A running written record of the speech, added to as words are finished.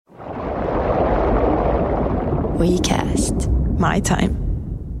WeCast. My time.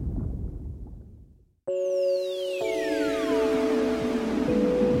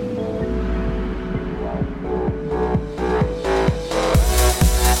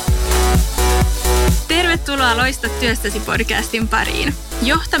 Tervetuloa Loista työstäsi podcastin pariin.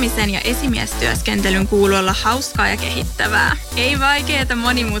 Johtamisen ja esimiestyöskentelyn kuuluu olla hauskaa ja kehittävää. Ei vaikeaa,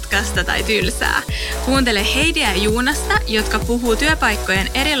 monimutkaista tai tylsää. Kuuntele Heidiä ja Juunasta, jotka puhuu työpaikkojen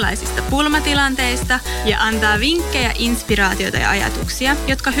erilaisista pulmatilanteista ja antaa vinkkejä, inspiraatioita ja ajatuksia,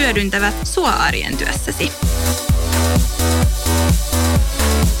 jotka hyödyntävät sua arjen työssäsi.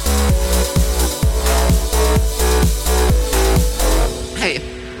 Hei,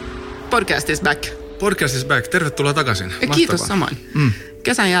 podcast is back. Podcast is back. Tervetuloa takaisin. Mahtavaa. Kiitos samoin.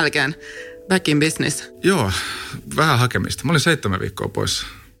 Kesän jälkeen back in business. Joo, vähän hakemista. Mä olin 7 viikkoa pois.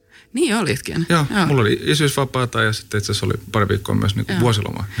 Niin olitkin. Joo. Mulla oli isyysvapaata ja sitten itse asiassa oli pari viikkoa myös niin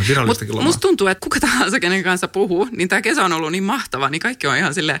vuosilomaa ja virallistakin lomaa. Musta tuntuu, että kuka tahansa kenen kanssa puhuu, niin tää kesä on ollut niin mahtava, niin kaikki on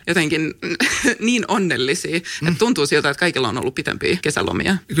ihan sille jotenkin niin onnellisia, että tuntuu siltä, että kaikilla on ollut pitempiä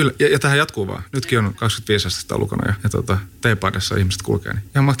kesälomia. Kyllä, ja tähän jatkuu vaan. Nytkin on 25 astetta ulkona ja teepaidassa ihmiset kulkee, niin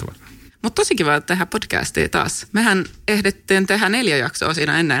ihan mahtavaa. Mutta tosi kiva tehdä podcastia taas. Mehän ehdittiin tehdä 4 jaksoa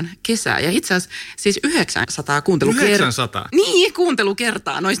siinä ennen kesää. Ja itse asiassa siis 900 kuuntelukertaa. 900? Niin,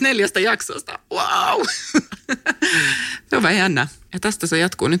 kuuntelukertaa noista 4 jaksosta. Wow! Se on vähän jännä. Ja tästä se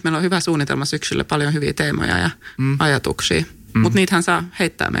jatkuu. Nyt meillä on hyvä suunnitelma syksylle, paljon hyviä teemoja ja ajatuksia. Mutta niitähän saa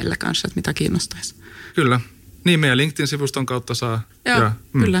heittää meille kanssa, että mitä kiinnostaisi. Kyllä. Niin meidän LinkedIn-sivuston kautta saa. Joo,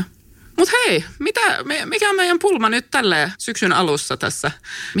 kyllä. Mutta hei, mikä on meidän pulma nyt tälle syksyn alussa tässä?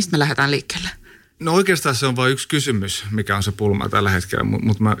 Mistä me lähdetään liikkeelle? No oikeastaan se on vain yksi kysymys, mikä on se pulma tällä hetkellä.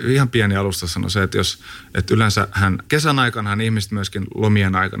 Mutta mä ihan pieni alusta sanon se, että yleensä kesän aikana ihmiset myöskin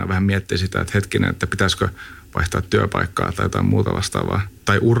lomien aikana vähän miettii sitä, että hetkinen, että pitäisikö vaihtaa työpaikkaa tai jotain muuta vastaavaa.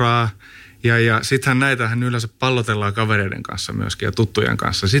 Tai uraa. Ja sittenhän näitähän yleensä pallotellaan kavereiden kanssa myöskin ja tuttujen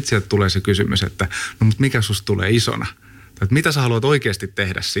kanssa. Sitten sieltä tulee se kysymys, että no mutta mikä susta tulee isona? Että mitä sä haluat oikeasti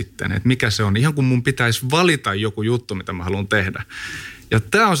tehdä sitten? Että mikä se on? Ihan kun mun pitäisi valita joku juttu, mitä mä haluan tehdä. Ja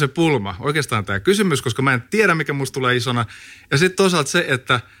tää on se pulma. Oikeastaan tää kysymys, koska mä en tiedä, mikä musta tulee isona. Ja sitten toisaalta se,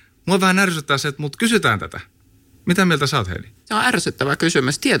 että mua vähän ärsyttää se, että mut kysytään tätä. Mitä mieltä sä oot, Heidi? Se on ärsyttävä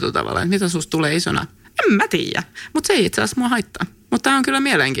kysymys tietyllä tavalla, että mitä susta tulee isona. En mä tiedä, mutta se ei itse asiassa mua haittaa. Mutta tämä on kyllä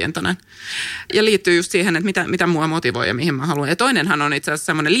mielenkiintoinen. Ja liittyy just siihen, että mitä mua motivoi ja mihin mä haluan. Ja toinenhan on itse asiassa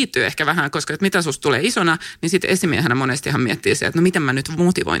semmoinen, liittyy ehkä vähän, koska että mitä susta tulee isona, niin sitten esimiehenä monestihan miettii se, että no miten mä nyt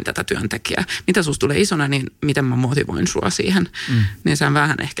motivoin tätä työntekijää. Mitä susta tulee isona, niin miten mä motivoin sua siihen. Niin se on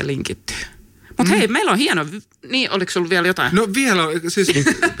vähän ehkä linkittyy. Mutta hei, meillä on hieno, niin oliko sulla vielä jotain? No vielä, siis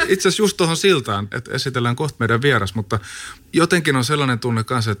itse asiassa just tuohon siltaan, että esitellään kohta meidän vieras, mutta jotenkin on sellainen tunne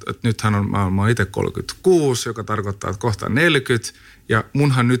kanssa, että nythän mä oon itse 36, joka tarkoittaa, että kohta 40 ja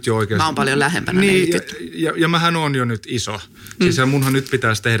munhan nyt jo oikeasti... Mä oon paljon lähempänä 40. Ja mähän on jo nyt iso. Siis ja munhan nyt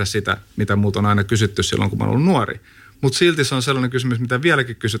pitäisi tehdä sitä, mitä muut on aina kysytty silloin, kun mä oon ollut nuori. Mutta silti se on sellainen kysymys, mitä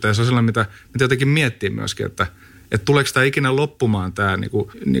vieläkin kysytään ja se on sellainen, mitä jotenkin miettii myöskin, että tuleeko tämä ikinä loppumaan tämä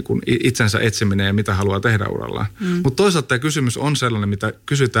niinku itsensä etsiminen ja mitä haluaa tehdä urallaan. Mutta toisaalta tämä kysymys on sellainen, mitä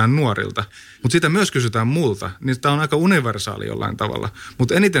kysytään nuorilta, mutta sitä myös kysytään muulta. Niin tämä on aika universaali jollain tavalla.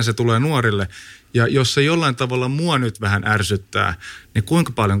 Mutta eniten se tulee nuorille ja jos se jollain tavalla mua nyt vähän ärsyttää, niin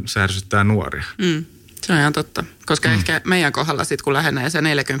kuinka paljon se ärsyttää nuoria? Se on ihan totta, koska ehkä meidän kohdalla sitten kun lähenee se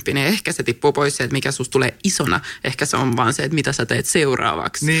 40, niin ehkä se tippuu pois se, että mikä susta tulee isona. Ehkä se on vaan se, että mitä sä teet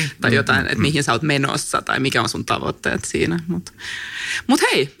seuraavaksi tai jotain, että mihin sä oot menossa tai mikä on sun tavoitteet siinä. Mut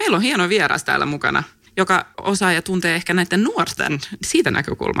hei, meillä on hieno vieras täällä mukana, joka osaa ja tuntee ehkä näiden nuorten siitä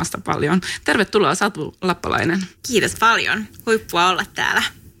näkökulmasta paljon. Tervetuloa Satu Lappalainen. Kiitos paljon. Huippua olla täällä.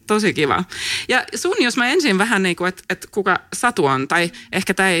 Tosi kiva. Ja sun, jos mä ensin vähän niin kuin, että kuka Satu on, tai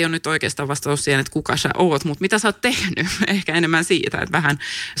ehkä tämä ei ole nyt oikeastaan vastaus siihen, että kuka sä oot, mutta mitä sä oot tehnyt, ehkä enemmän siitä, että vähän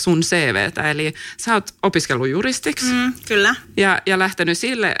sun CVtä. Eli sä oot opiskellut juristiksi. Kyllä. Ja lähtenyt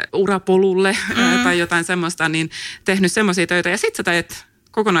sille urapolulle tai jotain semmoista, niin tehnyt semmoisia töitä. Ja sit sä teet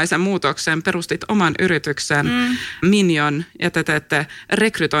kokonaisen muutoksen, perustit oman yrityksen, Minion, ja te teette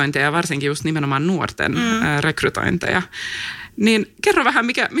rekrytointeja, varsinkin just nimenomaan nuorten rekrytointeja. Niin kerro vähän,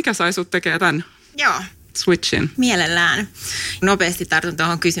 mikä sai sut tekemään tämän switchin? Mielellään. Nopeasti tartun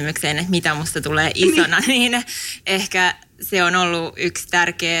tuohon kysymykseen, että mitä musta tulee isona, niin ehkä se on ollut yksi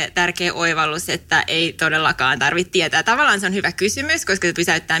tärkeä oivallus, että ei todellakaan tarvitse tietää. Tavallaan se on hyvä kysymys, koska se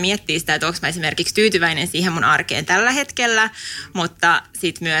pysäyttää miettiä sitä, että onko mä esimerkiksi tyytyväinen siihen mun arkeen tällä hetkellä, mutta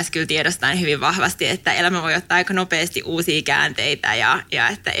sitten myös kyllä tiedostan hyvin vahvasti, että elämä voi ottaa aika nopeasti uusia käänteitä ja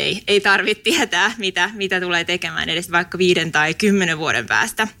että ei tarvitse tietää, mitä tulee tekemään edes vaikka 5 tai 10 vuoden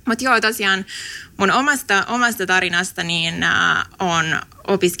päästä. Mutta joo, tosiaan mun omasta tarinasta niin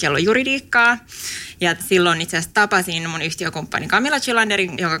opiskellut juridiikkaa. Ja silloin itse asiassa tapasin mun yhtiökumppani Camilla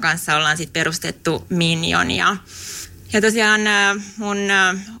Chylanderin, jonka kanssa ollaan sitten perustettu Minion. Ja tosiaan mun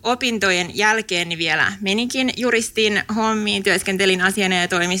opintojen jälkeen niin vielä menikin juristin hommiin, työskentelin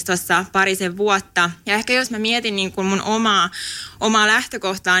asianajotoimistossa parisen vuotta. Ja ehkä jos mä mietin niin kuin mun omaa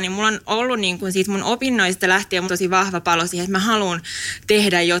lähtökohtaa, niin mulla on ollut niin kuin siitä mun opinnoista lähtien tosi vahva palo siihen, että mä haluan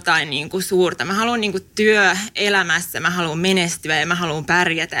tehdä jotain niin kuin suurta. Mä haluan niin kuin työelämässä, mä haluan menestyä ja mä haluan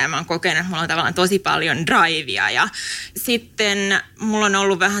pärjätä ja mä oon kokenut, että mulla on tavallaan tosi paljon drivea. Ja sitten mulla on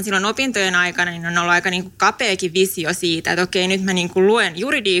ollut vähän silloin opintojen aikana, niin on ollut aika niin kuin kapeakin visio siitä, että okei, nyt mä niin kuin luen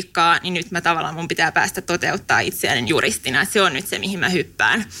juridiikkaa, niin nyt mä tavallaan mun pitää päästä toteuttaa itseäni juristina. Se on nyt se, mihin mä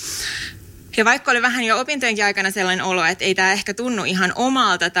hyppään. Ja vaikka oli vähän jo opintojenkin aikana sellainen olo, että ei tämä ehkä tunnu ihan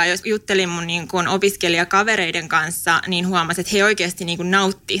omalta, tai jos juttelin mun niin kuin opiskelijakavereiden kanssa, niin huomasin, että he oikeasti niin kuin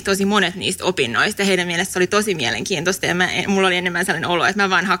nautti tosi monet niistä opinnoista. Heidän mielestä oli tosi mielenkiintoista, ja mulla oli enemmän sellainen olo, että mä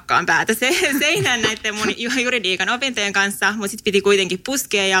vaan hakkaan päätä seinään näiden mun juridiikan opintojen kanssa, mutta sitten piti kuitenkin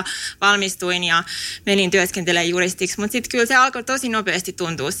puskea ja valmistuin ja menin työskentelemään juristiksi. Mutta sitten kyllä se alkoi tosi nopeasti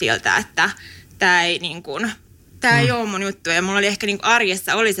tuntua siltä, että tämä ei niin kuin... Tämä ei ole mun juttu, ja mulla oli ehkä niinku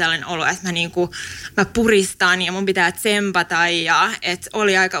arjessa oli sellainen olo, että mä puristan ja mun pitää tsempata, ja että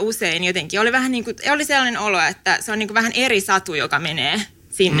oli aika usein jotenkin. Oli vähän niinku, oli sellainen olo, että se on niinku vähän eri satu, joka menee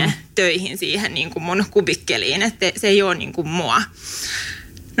sinne töihin siihen niinku mun kubikkeliin, että se ei ole niinku mua.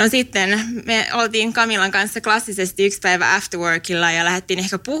 No sitten me oltiin Camillan kanssa klassisesti yksi päivä afterworkilla ja lähdettiin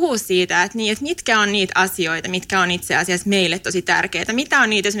ehkä puhua siitä, että mitkä on niitä asioita, mitkä on itse asiassa meille tosi tärkeitä. Mitä on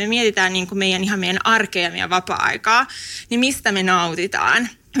niitä, jos me mietitään niin kuin meidän arkea ja meidän vapaa-aikaa, niin mistä me nautitaan.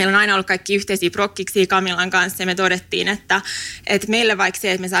 Meillä on aina ollut kaikki yhteisiä prokkiksia Camillan kanssa ja me todettiin, että meille vaikka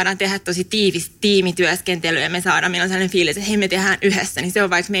se, että me saadaan tehdä tosi tiivistä tiimityöskentelyä ja meillä on sellainen fiilis, että hei me tehdään yhdessä, niin se on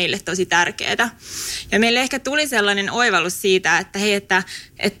vaikka meille tosi tärkeää. Ja meille ehkä tuli sellainen oivallus siitä, että hei, että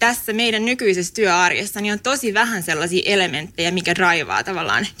tässä meidän nykyisessä työarjessa niin on tosi vähän sellaisia elementtejä, mikä draivaa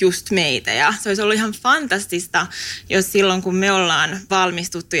tavallaan just meitä. Ja se olisi ollut ihan fantastista, jos silloin kun me ollaan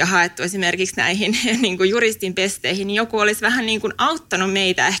valmistuttu ja haettu esimerkiksi näihin niin kuin juristin pesteihin, niin joku olisi vähän niin kuin auttanut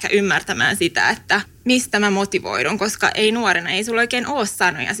meitä ehkä ymmärtämään sitä, että mistä mä motivoidun, koska ei nuorena, ei sulla oikein ole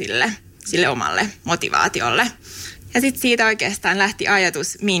sanoja sille omalle motivaatiolle. Ja sitten siitä oikeastaan lähti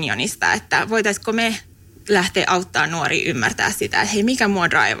ajatus Minionista, että voitaisiko me lähteä auttaa nuoria ymmärtää sitä, että hei, mikä mua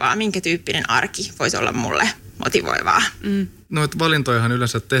draivaa, minkä tyyppinen arki voisi olla mulle motivoivaa. Noita valintojahan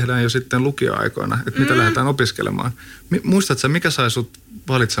yleensä tehdään jo sitten lukioaikoina, että mitä lähdetään opiskelemaan. Muistatko, mikä sai sut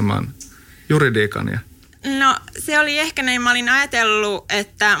valitsemaan juridiikan? No se oli ehkä näin, mä olin ajatellut,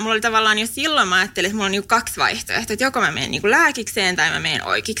 että mulla oli tavallaan jo silloin mä ajattelin, että mulla on niinku 2 vaihtoehtoa, että joko mä menen niinku lääkikseen tai mä menen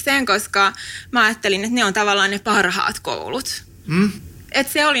oikeikseen, koska mä ajattelin, että ne on tavallaan ne parhaat koulut.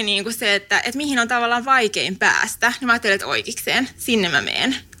 Että se oli niinku se, että mihin on tavallaan vaikein päästä, niin mä ajattelin, että oikeikseen, sinne mä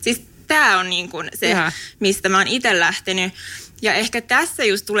menen. Siis tää on niinku se, mistä mä oon itse lähtenyt. Ja ehkä tässä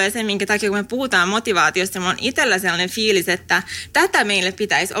just tulee se, minkä takia kun me puhutaan motivaatiosta, mulla on itsellä sellainen fiilis, että tätä meille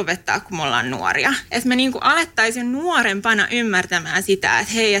pitäisi opettaa, kun me ollaan nuoria. Että me niinku alettaisiin nuorempana ymmärtämään sitä,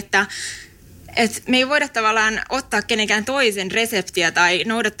 että hei, että me ei voida tavallaan ottaa kenenkään toisen reseptiä tai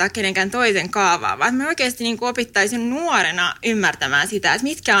noudattaa kenenkään toisen kaavaa, vaan me oikeasti niinku opittaisiin nuorena ymmärtämään sitä, että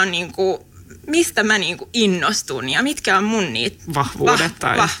mitkä on niinku, mistä mä niinku innostun ja mitkä on mun niitä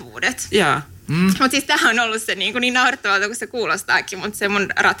vahvuudet. Yeah. Mutta siis tämähän on ollut se niin naurettavalta, kun se kuulostaakin, mutta se mun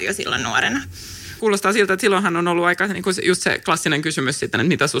ratio silloin nuorena. Kuulostaa siltä, että silloinhan on ollut aika niin kuin just se klassinen kysymys sitten, että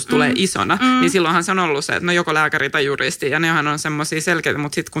mitä susta tulee isona. Niin silloinhan se on ollut se, että no joko lääkäri tai juristi, ja nehän on semmoisia selkeitä,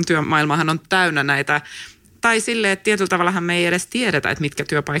 mutta sitten kun työmaailmahan on täynnä näitä, tai silleen, että tietyllä tavallahan me ei edes tiedetä, että mitkä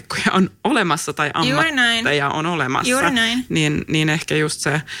työpaikkoja on olemassa tai ammatteja on olemassa. Niin ehkä just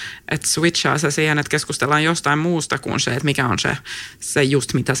se, että switchaa se siihen, että keskustellaan jostain muusta kuin se, että mikä on se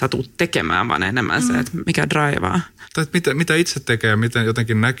just mitä sä tulet tekemään, vaan enemmän se, että mikä draivaa. Tai mitä itse tekee ja miten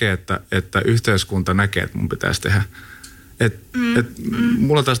jotenkin näkee, että yhteiskunta näkee, että mun pitäisi tehdä.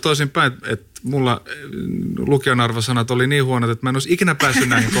 Mulla taas toisinpäin, että mulla lukion arvosanat oli niin huonot, että mä en olisi ikinä päässyt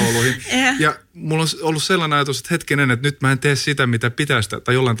näihin kouluihin. Ja mulla on ollut sellainen ajatus, että hetkinen, että nyt mä en tee sitä, mitä pitäisi,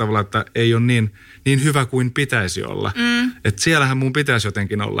 tai jollain tavalla, että ei ole niin hyvä kuin pitäisi olla. Että siellähän mun pitäisi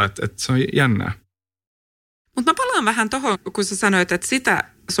jotenkin olla, että se on jännää. Mutta mä palaan vähän tohon, kun sä sanoit, että sitä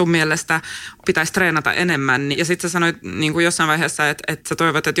sun mielestä pitäisi treenata enemmän. Ja sitten sä sanoit niin kuin jossain vaiheessa, että sä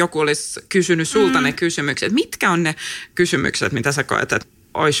toivot, että joku olisi kysynyt sulta ne kysymykset. Mitkä on ne kysymykset, mitä sä koet, että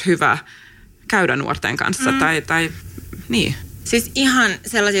olisi hyvä käydä nuorten kanssa? Tai niin. Siis ihan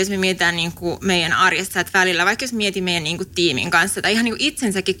sellaisia, jos me mietitään niin kuin meidän arjessa, että välillä, vaikka jos mietin meidän niin kuin tiimin kanssa tai ihan niin kuin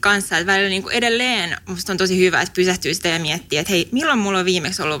itsensäkin kanssa, että välillä niin kuin edelleen musta on tosi hyvä, että pysähtyy sitä ja miettii, että hei, milloin mulla on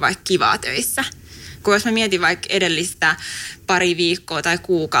viimeksi ollut vaikka kivaa töissä? kun jos mä mietin vaikka edellistä pari viikkoa tai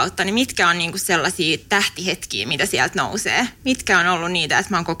kuukautta, niin mitkä on niinku sellaisia tähtihetkiä, mitä sieltä nousee? Mitkä on ollut niitä, että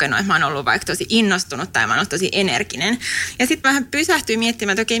mä oon kokenut, että mä oon ollut vaikka tosi innostunut tai mä oon ollut tosi energinen. Ja sitten vähän pysähtyin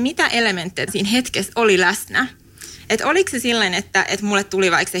miettimään, että okei, mitä elementtejä siinä hetkessä oli läsnä. Että oliko se silleen, että mulle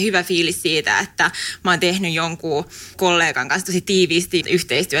tuli vaikka se hyvä fiilis siitä, että mä oon tehnyt jonkun kollegan kanssa tosi tiiviisti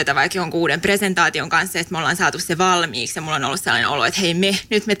yhteistyötä vaikka jonkun uuden presentaation kanssa, että me ollaan saatu se valmiiksi ja mulla on ollut sellainen olo, että hei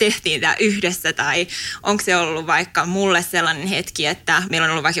nyt me tehtiin tämä yhdessä, tai onko se ollut vaikka mulle sellainen hetki, että meillä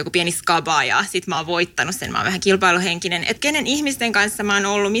on ollut vaikka joku pieni skaba ja sit mä oon voittanut sen, mä oon vähän kilpailuhenkinen, että kenen ihmisten kanssa mä oon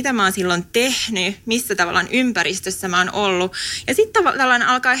ollut, mitä mä oon silloin tehnyt, missä tavallaan ympäristössä mä oon ollut, ja sitten tavallaan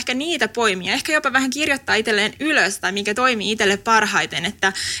alkaa ehkä niitä poimia, ehkä jopa vähän kirjoittaa itselleen ylös, tai mikä toimii itselle parhaiten,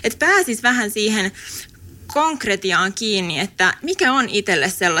 että pääsisi vähän siihen konkretiaan kiinni, että mikä on itselle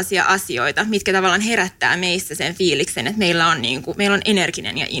sellaisia asioita, mitkä tavallaan herättää meissä sen fiiliksen, että meillä on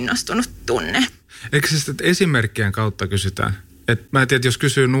energinen ja innostunut tunne. Eikö se sitten esimerkkien kautta kysytään? Mä en tiedä, jos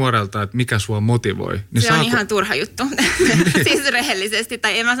kysyy nuorelta, että mikä sua motivoi. Niin se on ihan turha juttu. Siis rehellisesti.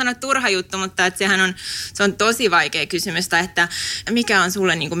 Tai en mä sano turha juttu, mutta että se on tosi vaikea kysymys. Tai että mikä on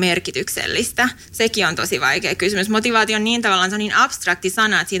sulle niinku merkityksellistä. Sekin on tosi vaikea kysymys. Motivaatio on niin tavallaan, se on niin abstrakti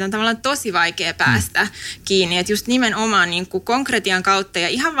sana, että siitä on tavallaan tosi vaikea päästä kiinni. Että just nimenomaan niinku konkretian kautta ja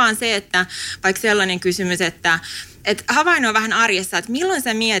ihan vaan se, että vaikka sellainen kysymys, että havainnoi vähän arjessa, että milloin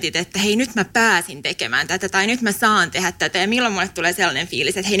sä mietit, että hei nyt mä pääsin tekemään tätä tai nyt mä saan tehdä tätä ja milloin mulle tulee sellainen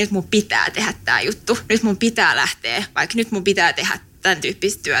fiilis, että hei nyt mun pitää tehdä tää juttu, nyt mun pitää lähteä, vaikka nyt mun pitää tehdä tämän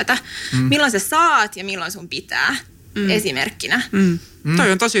tyyppistä työtä. Milloin sä saat ja milloin sun pitää esimerkkinä.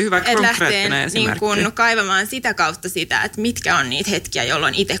 Toi on tosi hyvä konkreettinen esimerkki. Niin kaivamaan sitä kautta sitä, että mitkä on niitä hetkiä,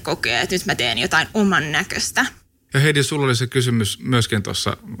 jolloin itse kokee, että nyt mä teen jotain oman näköistä. Ja Heidi, sulla oli se kysymys myöskin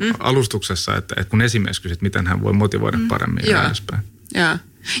tuossa alustuksessa, että kun esimies kysyt, miten hän voi motivoida paremmin ja edespäin.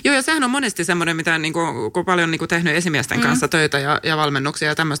 Joo, ja sehän on monesti semmoinen, mitä kun paljon tehnyt esimiesten kanssa töitä ja valmennuksia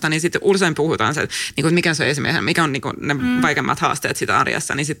ja tämmöistä, niin sitten usein puhutaan se, että mikä se on esimiehen, mikä on ne vaikeimmat haasteet sitä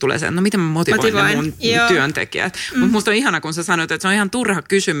arjessa, niin sitten tulee se, että no miten mä motivoin ne mun työntekijät. Mutta musta on ihana, kun sä sanoit, että se on ihan turha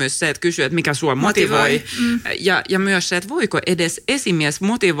kysymys se, että kysyy, että mikä sua motivoi. Ja myös se, että voiko edes esimies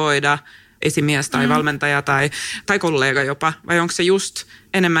motivoida esimies tai valmentaja tai kollega jopa, vai onko se just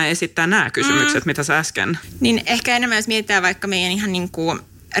enemmän esittää nämä kysymykset, mitä sä äsken? Niin ehkä enemmän, jos mietitään vaikka meidän ihan niin kuin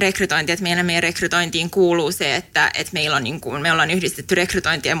rekrytointi, että meidän rekrytointiin kuuluu se, että meillä on me ollaan yhdistetty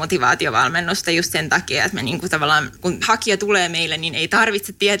rekrytointi- ja motivaatiovalmennusta just sen takia, että me tavallaan, kun hakija tulee meille, niin ei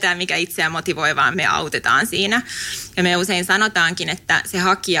tarvitse tietää, mikä itseään motivoi, vaan me autetaan siinä. Ja me usein sanotaankin, että se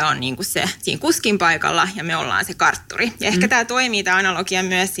hakija on se siinä kuskin paikalla ja me ollaan se kartturi. Ja ehkä tämä toimii, tämä analogia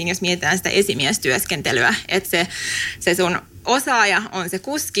myös siinä, jos mietitään sitä esimiestyöskentelyä, että se sun osaaja on se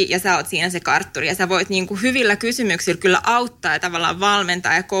kuski ja sä oot siinä se kartturi ja sä voit hyvillä kysymyksillä kyllä auttaa ja tavallaan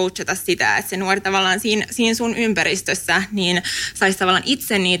valmentaa ja coachata sitä, että se nuori tavallaan siinä sun ympäristössä niin saisi tavallaan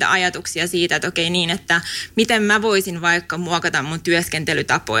itse niitä ajatuksia siitä, että okei niin, että miten mä voisin vaikka muokata mun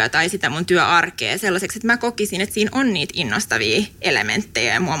työskentelytapoja tai sitä mun työarkea sellaiseksi, että mä kokisin, että siinä on niitä innostavia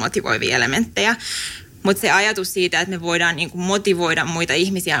elementtejä ja mua motivoivia elementtejä. Mutta se ajatus siitä, että me voidaan motivoida muita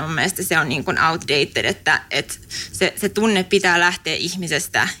ihmisiä, mun mielestä se on outdated, että se tunne pitää lähteä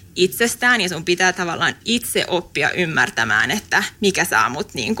ihmisestä itsestään ja sun pitää tavallaan itse oppia ymmärtämään, että mikä saa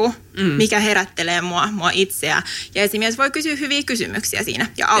mut, mikä herättelee mua itseä. Ja esimies voi kysyä hyviä kysymyksiä siinä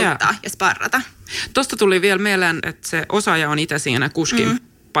ja auttaa ja sparrata. Tuosta tuli vielä mieleen, että se osaaja on itse siinä kuskin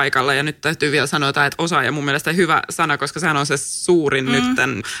paikalla ja nyt täytyy vielä sanoa, että osaaja mun mielestä hyvä sana, koska sehän on se suurin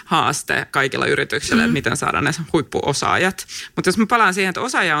nytten haaste kaikilla yrityksillä, että miten saada ne huippuosaajat. Mutta jos mä palaan siihen, että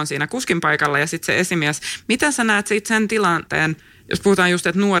osaaja on siinä kuskin paikalla ja sitten se esimies, miten sä näet sit sen tilanteen, jos puhutaan just,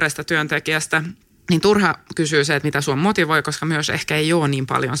 että nuoresta työntekijästä, niin turha kysyy se, että mitä sua motivoi, koska myös ehkä ei ole niin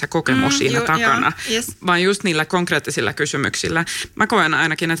paljon se kokemus siinä takana, vaan just niillä konkreettisilla kysymyksillä. Mä koen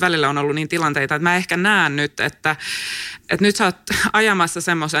ainakin, että välillä on ollut niin tilanteita, että mä ehkä näen nyt, että nyt sä oot ajamassa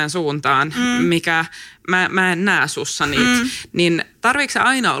semmoiseen suuntaan, mikä mä en näe sussa niitä. Niin tarviiko se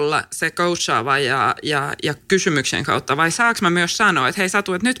aina olla se coachaava ja kysymyksen kautta, vai saanko mä myös sanoa, että hei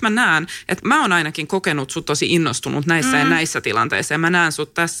Satu, että nyt mä näen, että mä oon ainakin kokenut sut tosi innostunut näissä ja näissä tilanteissa ja mä näen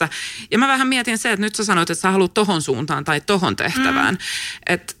sut tässä. Ja mä vähän mietin se, että nyt sä sanoit, että sä haluat tohon suuntaan tai tohon tehtävään.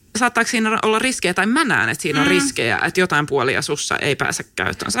 Että saattaako siinä olla riskejä, tai mä näen, että siinä on riskejä, että jotain puolia sussa ei pääse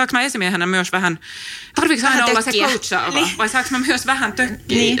käyttöön. Saanko mä esimiehenä myös vähän, tarviiko aina olla se coachaava, vai saanko mä myös vähän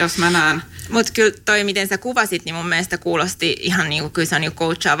tökkiä, jos mä näen? Mutta kyllä toi, miten sä kuvasit, niin mun mielestä kuulosti ihan niin kuin kyllä se on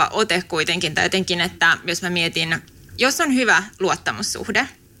coachaava ote kuitenkin. Tai jotenkin, että jos mä mietin, jos on hyvä luottamussuhde,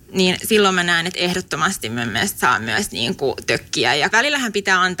 niin silloin mä näen, että ehdottomasti myös saa myös niin kuin tökkiä. Ja välillähän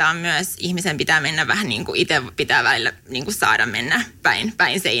pitää antaa myös, ihmisen pitää mennä vähän niin kuin itse pitää välillä niin kuin saada mennä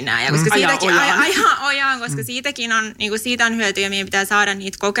päin seinää. Ja koska ojaan, koska siitäkin on, niin kuin siitä on hyötyä ja meidän pitää saada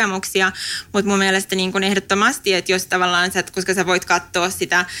niitä kokemuksia. Mutta mun mielestä niin kuin ehdottomasti, että jos tavallaan, koska sä voit katsoa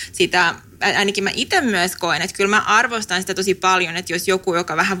sitä ainakin mä itse myös koen, että kyllä mä arvostan sitä tosi paljon, että jos joku,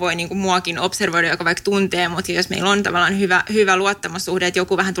 joka vähän voi niin kuin muakin observoida, joka vaikka tuntee, mutta jos meillä on tavallaan hyvä luottamussuhde, että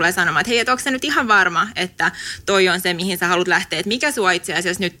joku vähän tulee sanomaan, että hei, että onko sä nyt ihan varma, että toi on se, mihin sä haluat lähteä, että mikä sua itse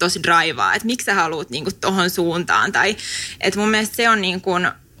asiassa nyt tosi draivaa, että miksi sä haluat niin kuin tohon suuntaan, tai että mun mielestä se on niin kuin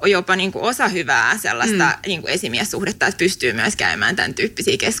jopa niin kuin osa hyvää sellaista niin kuin esimiessuhdetta, että pystyy myös käymään tämän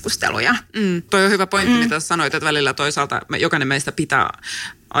tyyppisiä keskusteluja. Toi on hyvä pointti, mitä sanoit, että välillä toisaalta jokainen meistä pitää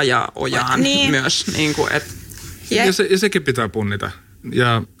ajaa ojaan myös. Niin kuin, ja sekin pitää punnita.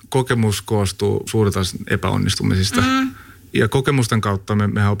 Ja kokemus koostuu suurta epäonnistumisista. Ja kokemusten kautta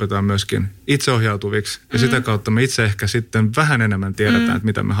me opetaan myöskin itseohjautuviksi. Ja sitä kautta me itse ehkä sitten vähän enemmän tiedetään, että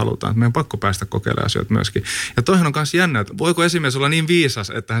mitä me halutaan. Että meidän on pakko päästä kokeilemaan asioita myöskin. Ja toihan on myös jännä, että voiko esimies olla niin viisas,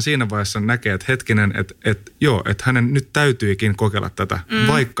 että hän siinä vaiheessa näkee, että hetkinen, että hänen nyt täytyykin kokeilla tätä,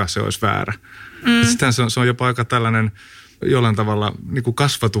 vaikka se olisi väärä. Sitten se on jopa aika tällainen jollain tavalla niin kuin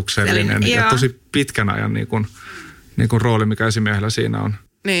kasvatuksellinen ja tosi pitkän ajan niin kuin rooli, mikä esimiehellä siinä on.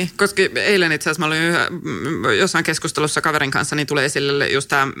 Niin, koska eilen itse asiassa mä olin jossain keskustelussa kaverin kanssa, niin tulee esille just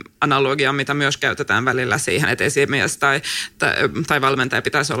tämä analogia, mitä myös käytetään välillä siihen, että esimies tai valmentaja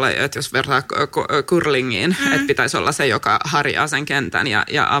pitäisi olla, että jos vertaa curlingiin, että pitäisi olla se, joka harjaa sen kentän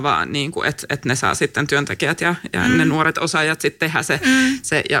ja avaa, niin kuin, että ne saa sitten työntekijät ja ne nuoret osaajat sitten tehdä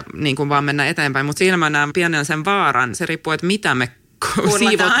se ja niin kuin vaan mennä eteenpäin. Mutta siinä mä näen pienen sen vaaran, se riippuu, että mitä me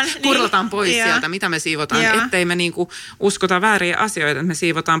kurlataan pois sieltä, mitä me siivotaan, ettei me niinku uskota vääriä asioita, että me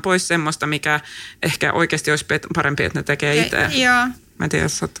siivotaan pois semmoista, mikä ehkä oikeasti olisi parempi, että ne tekee itse. Mä en tiedä,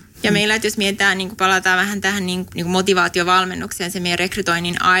 Ja meillä, että jos mietitään, niin palataan vähän tähän niin motivaatiovalmennukseen se meidän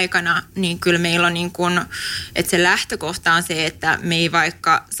rekrytoinnin aikana, niin kyllä meillä on, niin kuin, että se lähtökohta on se, että me ei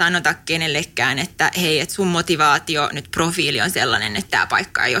vaikka sanota kenellekään, että hei, että sun motivaatio, nyt profiili on sellainen, että tämä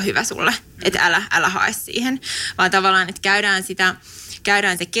paikka ei ole hyvä sulle, että älä hae siihen, vaan tavallaan, että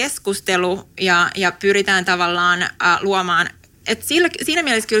käydään se keskustelu ja pyritään tavallaan luomaan. Että siinä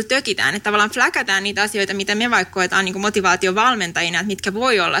mielessä kyllä tökitään, että tavallaan fläkätään niitä asioita, mitä me vaikka koetaan niin kuin motivaatiovalmentajina, että mitkä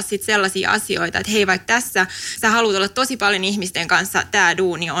voi olla sitten sellaisia asioita, että hei, vaikka tässä sä haluat olla tosi paljon ihmisten kanssa, tämä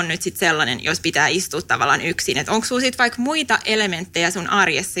duuni on nyt sitten sellainen, jos pitää istua tavallaan yksin. Että onko sulla sitten vaikka muita elementtejä sun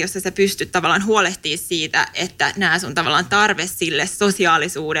arjessa, jossa sä pystyt tavallaan huolehtimaan siitä, että nämä sun tavallaan tarve sille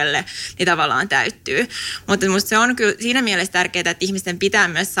sosiaalisuudelle, niin tavallaan täyttyy. Mutta musta se on kyllä siinä mielessä tärkeää, että ihmisten pitää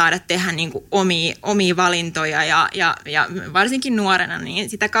myös saada tehdä niin kuin omia valintoja ja varsinkin nuorena, niin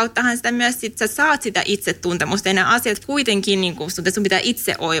sitä kauttahan sitä myös sä saat sitä itsetuntemusta ja nämä asiat kuitenkin, niin kuin sun pitää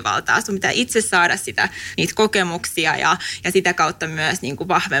itse oivaltaa, sun pitää itse saada niitä kokemuksia ja sitä kautta myös niin kuin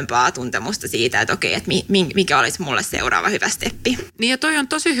vahvempaa tuntemusta siitä, että okei, että mikä olisi mulle seuraava hyvä steppi. Niin ja toi on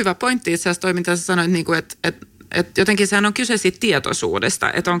tosi hyvä pointti itse asiassa toi, mitä sä sanoit, niin kuin, että jotenkin sehän on kyse siitä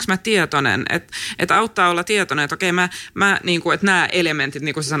tietoisuudesta, että onko mä tietoinen, että auttaa olla tietoinen, että okei, mä niin kuin, että nämä elementit,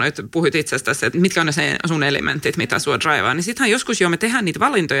 niin kuin sä sanoit, puhuit itsestäsi, että mitkä on ne sun elementit, mitä sua draivaa, niin sittenhän joskus me tehdään niitä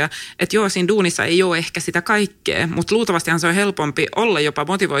valintoja, että joo, siinä duunissa ei ole ehkä sitä kaikkea, mutta luultavastihan se on helpompi olla jopa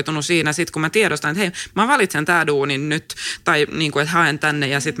motivoitunut siinä sit, kun mä tiedostan, että hei, mä valitsen tää duunin nyt, tai niin kuin, että haen tänne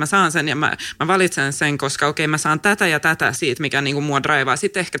ja sitten mä saan sen ja mä valitsen sen, koska okei, mä saan tätä ja tätä siitä, mikä niin kuin mua draivaa,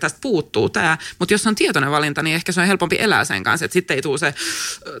 sitten ehkä tästä puuttuu tää, mutta jos on tietoinen valinta, niin ehkä se on helpompi elää sen kanssa, että sitten ei tule se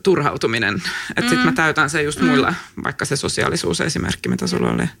turhautuminen. Että sitten mä täytän se just muilla, vaikka se sosiaalisuus esimerkki, mitä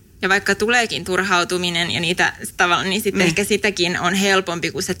sulla oli. Ja vaikka tuleekin turhautuminen ja niitä tavallaan, niin sitten ehkä sitäkin on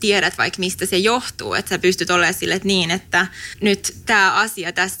helpompi, kun sä tiedät vaikka mistä se johtuu. Että sä pystyt olemaan sille, että niin, että nyt tämä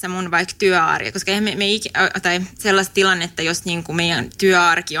asia tässä mun vaikka työarki, koska eihän tai sellaista tilannetta, jos niin kuin meidän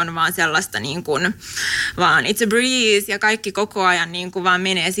työarki on vaan sellaista niin kuin, vaan it's a breeze ja kaikki koko ajan niin kuin vaan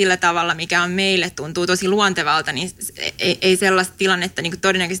menee sillä tavalla, mikä on meille tuntuu tosi luontevalta, niin ei sellaista tilannetta niin kuin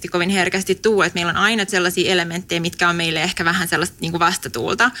todennäköisesti kovin herkästi tule. Että meillä on aina sellaisia elementtejä, mitkä on meille ehkä vähän sellaista niin kuin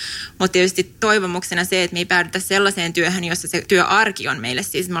vastatuulta. Mutta tietysti toivomuksena se, että me ei päädytä sellaiseen työhön, jossa se työarki on meille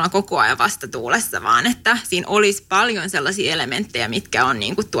siis, me ollaan koko ajan vastatuulessa, vaan että siinä olisi paljon sellaisia elementtejä, mitkä on,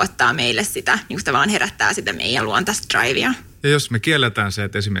 niin kuin, tuottaa meille sitä, niin kuin tavallaan herättää sitä meidän luontaista drivea. Ja jos me kielletään se,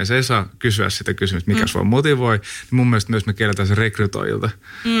 että esimerkiksi ei saa kysyä sitä kysymystä, mikä sua motivoi, niin mun mielestä myös me kielletään se rekrytoijilta.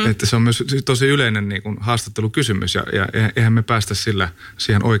 Että se on myös tosi yleinen niin kuin haastattelukysymys ja eihän me päästä sillä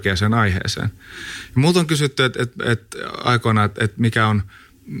siihen oikeaan aiheeseen. Ja multa on kysytty, että aikoinaan, että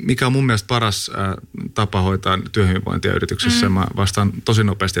mikä on mun mielestä paras tapa hoitaa työhyvinvointia yrityksessä. Mä vastaan tosi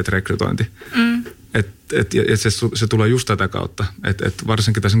nopeasti, että rekrytointi. Se tulee just tätä kautta, että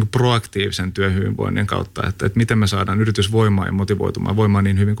varsinkin tässä niin proaktiivisen työhyvinvoinnin kautta, että miten me saadaan yritys voimaan ja motivoitumaan voimaan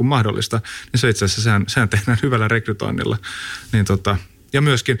niin hyvin kuin mahdollista, niin se itse asiassa sehän tehdään hyvällä rekrytoinnilla. Niin ja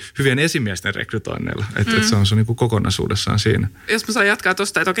myöskin hyvien esimiesten rekrytoinneilla, että se on niin kuin kokonaisuudessaan siinä. Jos mä saan jatkaa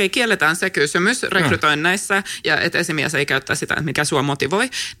tuosta, että okei, kielletään se kysymys rekrytoinneissa ja että esimies ei käyttää sitä, että mikä sua motivoi,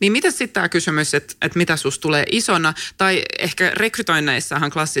 niin miten sitten tämä kysymys, että mitä susta tulee isona, tai ehkä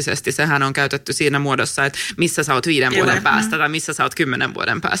rekrytoinneissahan klassisesti sehän on käytetty siinä muodossa, että missä sä oot 5 vuoden päästä tai missä sä oot 10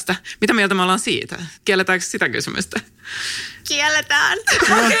 vuoden päästä. Mitä mieltä me ollaan siitä? Kielletäänkö sitä kysymystä? Kielletään.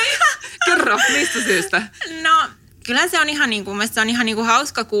 Kerro, mistä syystä? No, kyllä se on ihan niin kuin, mielestäni se on ihan niin kuin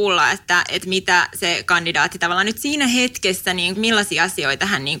hauska kuulla, että mitä se kandidaatti tavallaan nyt siinä hetkessä, niin millaisia asioita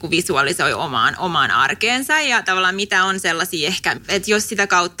hän niin kuin visualisoi omaan arkeensa ja tavallaan mitä on sellaisia ehkä, että jos sitä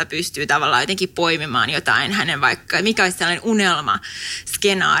kautta pystyy tavallaan jotenkin poimimaan jotain hänen vaikka, mikä olisi sellainen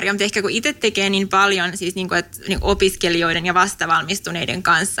unelmaskenaario, mutta ehkä kun itse tekee niin paljon siis niin kuin, että niin opiskelijoiden ja vastavalmistuneiden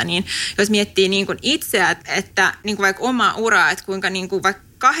kanssa, niin jos miettii niin kuin itseä, että niin kuin vaikka omaa uraa, että kuinka niin kuin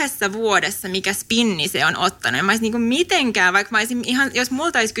vaikka 2 vuodessa, mikä spinni se on ottanut. Ja mä olisin niin mitenkään, vaikka mä olisin ihan, jos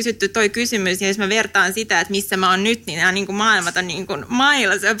multa olisi kysytty toi kysymys, ja jos mä vertaan sitä, että missä mä oon nyt, niin nämä niin maailmat on niin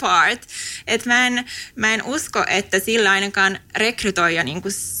miles apart. Että mä en usko, että sillä ainakaan rekrytoija niin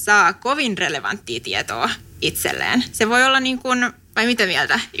saa kovin relevanttia tietoa itselleen. Se voi olla niin kuin, vai mitä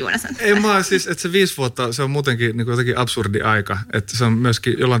mieltä, Joonas? Ei mä siis, että se 5 vuotta, se on muutenkin niin kuin jotenkin absurdi aika. Että se on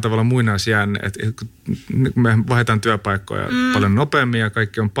myöskin jollain tavalla muinaisjäänne, että me vaihdetaan työpaikkoja paljon nopeammin ja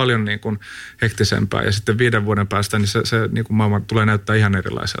kaikki on paljon niin kuin hektisempää. Ja sitten 5 vuoden päästä, niin se niin kuin maailma tulee näyttää ihan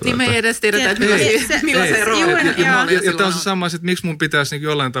erilaiselta. Niin me ei edes tiedetä, että millaisen roolin. Ja tämä on se sama, että miksi mun pitäisi niin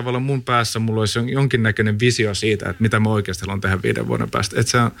jollain tavalla mun päässä, mulla olisi jonkinnäköinen visio siitä, että mitä mä oikeasti haluan tehdä 5 vuoden päästä.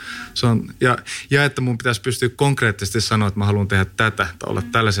 Että se on, ja että mun pitäisi pystyä konkreettisesti sanoa, että mä haluan tehdä tätä tai olla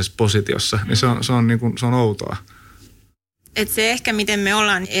tällaisessa positiossa, niin se on outoa. Et se ehkä, miten me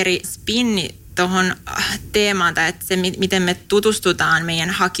ollaan eri spinni tuohon teemaan, tai että se, miten me tutustutaan meidän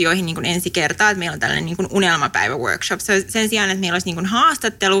hakijoihin niin kuin ensi kertaa, että meillä on tällainen niin kuin unelmapäivä-workshop. Sen sijaan, että meillä olisi niin kuin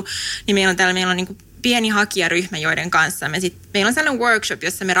haastattelu, niin meillä on niin kuin pieni hakijaryhmä, joiden kanssa meillä on sellainen workshop,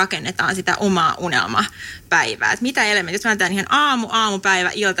 jossa me rakennetaan sitä omaa unelmapäivää. Että mitä elementtejä, jos me annetaan ihan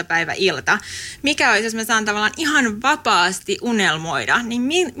aamupäivä, ilta. Mikä olisi, jos mä saan tavallaan ihan vapaasti unelmoida,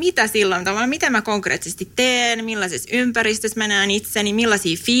 niin mitä silloin tavallaan, mitä mä konkreettisesti teen, millaisessa ympäristössä mä näen itseni,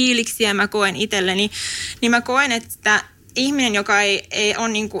 millaisia fiiliksiä mä koen itselleni, niin mä koen, että ihminen, joka ei ole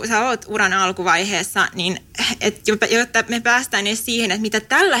niin kuin sä oot uran alkuvaiheessa, niin jotta me päästään edes siihen, että mitä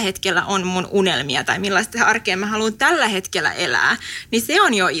tällä hetkellä on mun unelmia tai millaista arkea mä haluan tällä hetkellä elää, niin se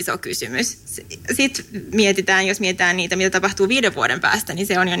on jo iso kysymys. Sitten jos mietitään niitä, mitä tapahtuu 5 vuoden päästä, niin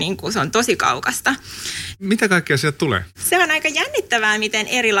se on jo niin kuin, se on tosi kaukasta. Mitä kaikkea sieltä tulee? Se on aika jännittävää, miten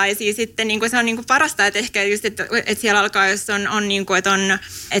erilaisia sitten, niin kuin se on niin kuin parasta, että ehkä just, että siellä alkaa, jos on niin kuin,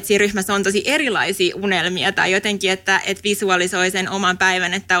 että siinä ryhmässä on tosi erilaisia unelmia tai jotenkin, että visualisoi sen oman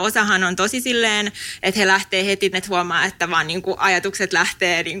päivän, että osahan on tosi silleen, että he lähtee heti, että huomaa, että vaan niin kuin ajatukset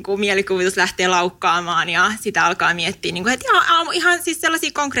lähtee, niin kuin mielikuvitus lähtee laukkaamaan ja sitä alkaa miettiä, niin kuin, että ihan siis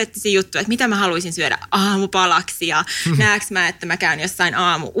sellaisia konkreettisia juttuja, että mitä mä haluaisin syödä aamupalaksi ja näekö mä, että mä käyn jossain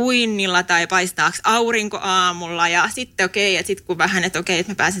aamuuinnilla tai paistaaks aurinko aamulla ja sitten että sitten kun vähän, että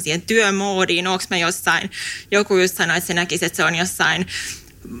että mä pääsen siihen työmoodiin, onko mä jossain, joku just sanoi, että se näkisi, että se on jossain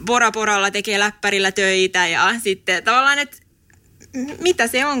Bora Boralla tekee läppärillä töitä ja sitten tavallaan, että mitä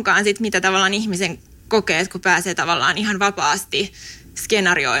se onkaan sitten, mitä tavallaan ihmisen kokee, kun pääsee tavallaan ihan vapaasti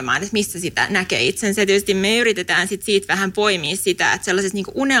skenaarioimaan, että missä sitä näkee itsensä. Tietysti me yritetään siitä vähän poimia sitä, että sellaisessa niin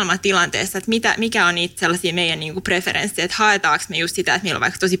kuin unelmatilanteessa, että mikä on niitä sellaisia meidän niin kuin preferenssejä, että haetaanko me just sitä, että meillä on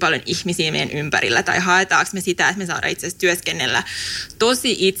vaikka tosi paljon ihmisiä meidän ympärillä, tai haetaanko me sitä, että me saadaan itse asiassa työskennellä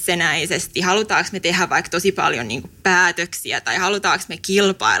tosi itsenäisesti, halutaanko me tehdä vaikka tosi paljon niin kuin päätöksiä, tai halutaanko me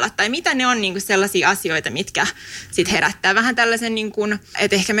kilpailla, tai mitä ne on niin kuin sellaisia asioita, mitkä sitten herättää vähän tällaisen, niin kuin,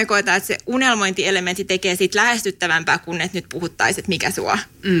 että ehkä me koetaan, että se unelmointielementti tekee siitä lähestyttävämpää, kun nyt puhuttaisiin, että mikä sua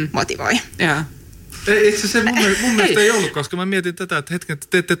motivoi. Yeah. Itse asiassa mun mielestä ei ollut, koska mä mietin tätä, että hetken, te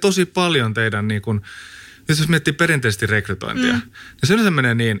teette tosi paljon teidän niin kuin, jos miettii perinteisesti rekrytointia, niin se yleensä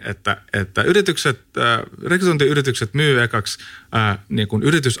menee niin, että rekrytointiyritykset myy ekaksi niin kuin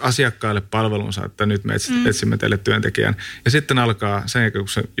yritysasiakkaille palvelunsa, että nyt me etsimme teille työntekijän. Ja sitten alkaa sen jälkeen,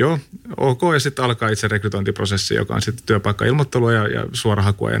 kun ja sitten alkaa itse rekrytointiprosessi, joka on sitten työpaikkailmoittelua ja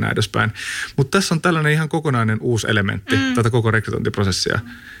suorahakua ja näin edespäin. Mutta tässä on tällainen ihan kokonainen uusi elementti tätä koko rekrytointiprosessia.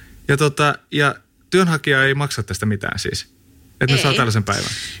 Ja työnhakija ei maksa tästä mitään siis. Että me saa tällaisen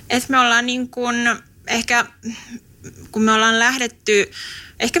päivän. Että me ollaan niin kuin ehkä, kun me ollaan lähdetty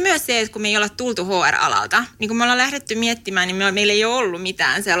ehkä myös se, että kun me ei olla tultu HR-alalta, niin kun me ollaan lähdetty miettimään, niin meillä ei ole ollut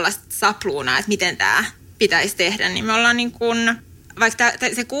mitään sellaista sapluunaa, että miten tämä pitäisi tehdä, niin me ollaan niin kuin, vaikka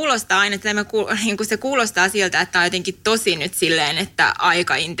se kuulostaa aina, että niin kuin se kuulostaa siltä, että tämä on jotenkin tosi nyt silleen, että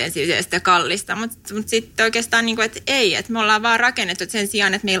aika intensiivisesti ja kallista, mutta sitten oikeastaan niin kuin, että ei, että me ollaan vaan rakennettu, että sen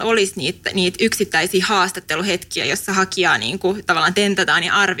sijaan, että meillä olisi niitä yksittäisiä haastatteluhetkiä, jossa hakijaa niin kuin tavallaan tentataan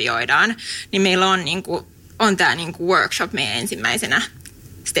ja arvioidaan, niin meillä on, niin kuin, on tämä niin kuin workshop meidän ensimmäisenä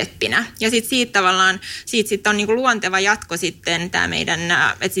steppinä. Ja sitten siitä tavallaan, siitä on niinku luonteva jatko sitten tämä meidän,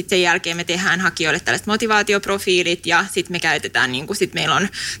 että sitten sen jälkeen me tehdään hakijoille tällaiset motivaatioprofiilit ja sitten me käytetään, niinku, sitten meillä on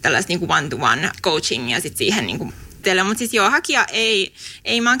tällaista niinku one-to-one coaching ja sitten siihen niinku mutta siis joo, hakija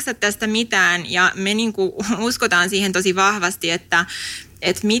ei maksa tästä mitään ja me niinku uskotaan siihen tosi vahvasti, että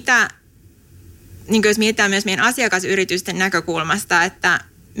mitä, niinku jos mietitään myös meidän asiakasyritysten näkökulmasta, että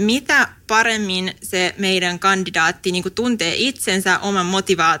mitä paremmin se meidän kandidaatti niin kuin tuntee itsensä, oman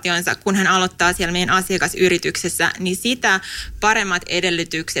motivaationsa, kun hän aloittaa siellä meidän asiakasyrityksessä, niin sitä paremmat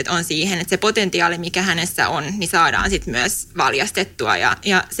edellytykset on siihen, että se potentiaali, mikä hänessä on, niin saadaan sitten myös valjastettua.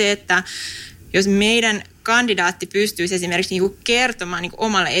 Ja se, että jos meidän kandidaatti pystyisi esimerkiksi niin kuin kertomaan niin kuin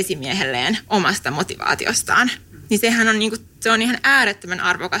omalle esimiehelleen omasta motivaatiostaan, niin sehän on, niin kuin, se on ihan äärettömän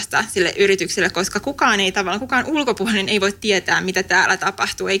arvokasta sille yritykselle, koska kukaan ulkopuolinen ei voi tietää, mitä täällä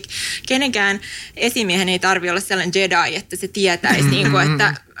tapahtuu. Ei, kenenkään esimiehen ei tarvitse olla sellainen Jedi, että se tietäisi, niin kuin,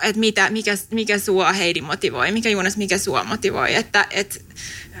 että mikä sua Heidi motivoi, mikä sua motivoi.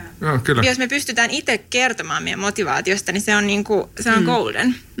 Joo, kyllä. Jos me pystytään itse kertomaan meidän motivaatiosta, niin se on, niin kuin, se on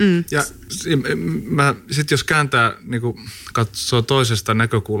golden. Ja sitten jos kääntää, niin kuin katsoo toisesta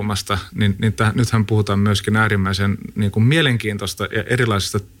näkökulmasta, niin nythän puhutaan myöskin äärimmäisen niin kuin mielenkiintoista ja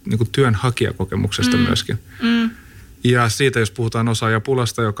erilaisesta niin kuin työnhakijakokemuksesta myöskin. Ja siitä, jos puhutaan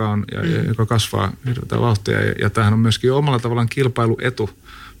osaajapulasta, joka kasvaa hirveätä vauhtia, ja tämähän on myöskin omalla tavallaan kilpailuetu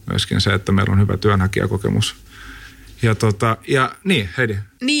myöskin se, että meillä on hyvä työnhakijakokemus. Ja niin, Heidi.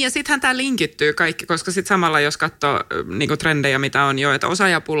 Niin, ja sittenhän tämä linkittyy kaikki, koska sitten samalla jos katsoo niinku trendejä, mitä on jo, että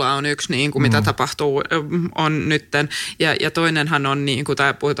osaajapula on yksi, niinku, mitä tapahtuu, on nytten. Ja toinenhan on, niinku,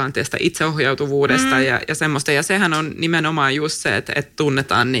 tai puhutaan tästä itseohjautuvuudesta ja semmoista. Ja sehän on nimenomaan just se, että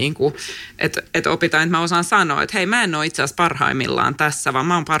tunnetaan, niinku, että opitaan, että mä osaan sanoa, että hei, mä en ole itse asiassa parhaimmillaan tässä, vaan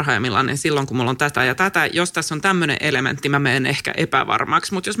mä oon parhaimmillaan niin silloin, kun mulla on tätä ja tätä. Jos tässä on tämmöinen elementti, mä menen ehkä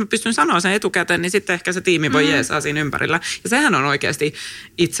epävarmaksi. Mutta jos mä pystyn sanoa sen etukäteen, niin sitten ehkä se tiimi voi jeesaa siinä ympärillä. Ja sehän on oikeasti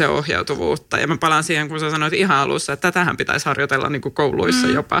itseohjautuvuutta. Ja mä palaan siihen, kun sä sanoit ihan alussa, että tätähän pitäisi harjoitella niin kuin kouluissa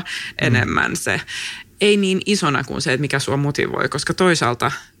jopa enemmän se. Ei niin isona kuin se, että mikä sua motivoi, koska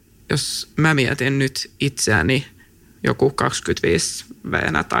toisaalta, jos mä mietin nyt itseäni joku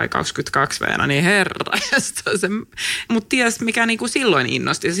 25-vuotiaana tai 22-vuotiaana, niin herra. Mutta ties mikä niinku silloin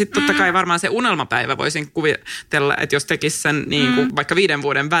innosti. Sitten totta kai varmaan se unelmapäivä voisin kuvitella, että jos tekisi sen niinku vaikka 5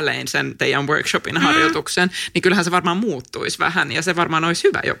 vuoden välein sen teidän workshopin harjoituksen, niin kyllähän se varmaan muuttuisi vähän ja se varmaan olisi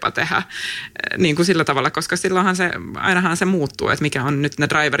hyvä jopa tehdä niinku sillä tavalla, koska silloinhan ainahan se muuttuu, että mikä on nyt ne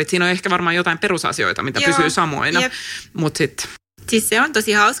driverit. Siinä on ehkä varmaan jotain perusasioita, mitä pysyy samoina, mutta sitten... Siis se on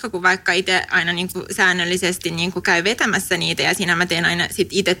tosi hauska, kun vaikka itse aina niin kuin säännöllisesti niin kuin käy vetämässä niitä ja siinä mä teen aina sit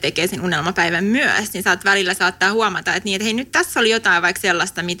itse tekee sen unelmapäivän myös, niin välillä saattaa huomata, että, hei nyt tässä oli jotain vaikka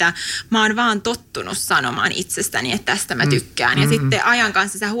sellaista, mitä mä oon vaan tottunut sanomaan itsestäni, että tästä mä tykkään. Ja sitten ajan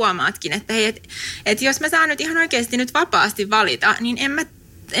kanssa sä huomaatkin, että hei, että jos mä saan nyt ihan oikeasti nyt vapaasti valita, niin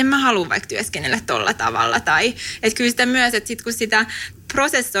en mä halua vaikka työskennellä tolla tavalla. Tai että kyllä sitä myös, että sit kun sitä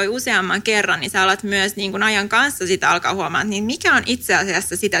prosessoi useamman kerran, niin sä alat myös niin kun ajan kanssa sitä alkaa huomaa, niin mikä on itse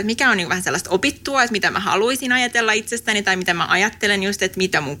asiassa sitä, että mikä on niin vähän sellaista opittua, että mitä mä haluaisin ajatella itsestäni tai mitä mä ajattelen just, että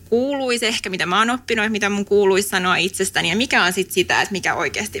mitä mun kuuluisi ehkä, mitä mä oon oppinut, että mitä mun kuuluisi sanoa itsestäni ja mikä on sitten sitä, että mikä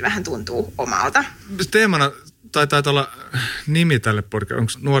oikeasti vähän tuntuu omalta. Teemana taitaa olla nimi tälle podcastille,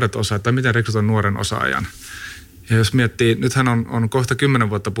 onko nuoret osaajat tai miten rekrytoin nuoren osaajan? Ja jos miettii, nythän on kohta 10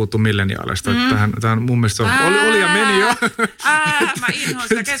 vuotta puhuttu milleniaaleista. Tähän mun mielestä oli ja meni jo. Mä inhoan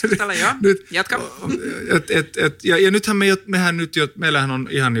sitä keskustella jo. Jatka. Ja nythän meillähän on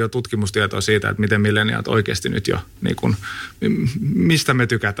ihan jo tutkimustietoa siitä, että miten milleniaat oikeasti nyt jo, niin kun, mistä me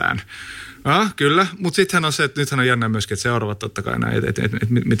tykätään. Kyllä, mutta sittenhän on se, että nythän on jännä myöskin, että seuraavat totta kai näin, että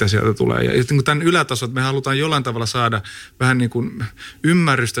mitä sieltä tulee. Ja niin tämän ylätasot me halutaan jollain tavalla saada vähän niin kuin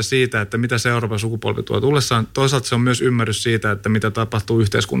ymmärrystä siitä, että mitä seuraava sukupolvi tuo tullessaan. Toisaalta se on myös ymmärrys siitä, että mitä tapahtuu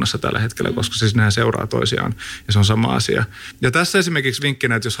yhteiskunnassa tällä hetkellä, koska siis nehän seuraa toisiaan ja se on sama asia. Ja tässä esimerkiksi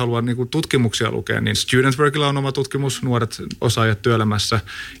vinkkinä, että jos haluaa niin kuin tutkimuksia lukea, niin Student Workilla on oma tutkimus, nuoret osaajat työelämässä.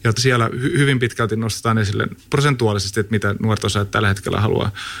 Ja siellä hyvin pitkälti nostetaan esille prosentuaalisesti, että mitä nuoret osaajat tällä hetkellä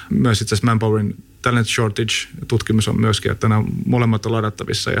haluaa. Myös itse asiassa Manpowerin Talent Shortage-tutkimus on myöskin, että nämä molemmat on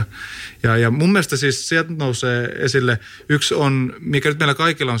ladattavissa. Ja mun mielestä siis sieltä nousee esille, yksi on, mikä nyt meillä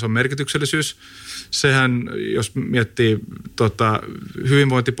kaikilla on, se on merkityksellisyys. Sehän, jos miettii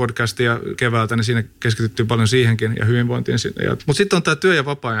hyvinvointipodcastia keväältä, niin siinä keskityttiin paljon siihenkin ja hyvinvointiin. Mutta sitten on tämä työ- ja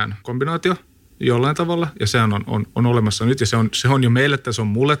vapaa-ajan kombinaatio jollain tavalla, ja se on olemassa nyt, ja se on jo meille, että se on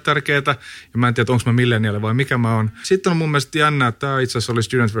mulle tärkeää, ja mä en tiedä, onko mä milleniaali vai mikä mä oon. Sitten on mun mielestä jännä, että tämä itse asiassa oli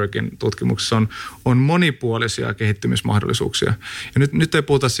Student Workin tutkimuksessa, on monipuolisia kehittymismahdollisuuksia. Ja nyt ei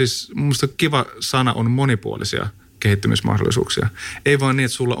puhuta siis, mun mielestä kiva sana on monipuolisia kehittymismahdollisuuksia. Ei vaan niin,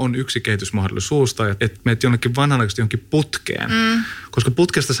 että sulla on yksi kehitysmahdollisuus tai että meet jonnekin vanhanaikaisesti jonkin putkeen. Koska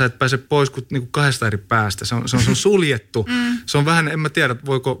putkesta sä et pääse pois kuin niinku kahdesta eri päästä. Se on suljettu. Se on vähän, en mä tiedä,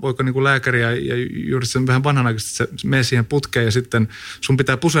 voiko niinku lääkäriä ja juuri sen vähän vanhanaikaisesti se menee siihen putkeen ja sitten sun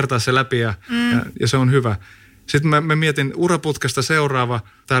pitää pusertaa se läpi ja se on hyvä. Sitten mä mietin uraputkesta seuraava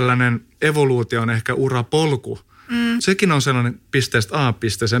tällainen evoluutio on ehkä urapolku. Sekin on sellainen pisteestä A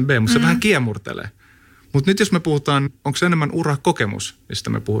pisteeseen B, mutta se vähän kiemurtelee. Mutta nyt jos me puhutaan, onko se enemmän urakokemus, mistä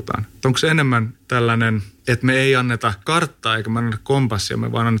me puhutaan? Onko se enemmän tällainen, että me ei anneta karttaa eikä me anneta kompassia,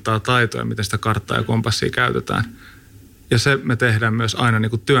 me vaan annetaan taitoja, miten sitä karttaa ja kompassia käytetään. Ja se me tehdään myös aina niin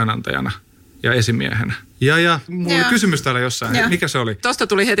kuin työnantajana ja esimiehenä. Ja mulla oli kysymys täällä jossain. Ja. Mikä se oli? Tuosta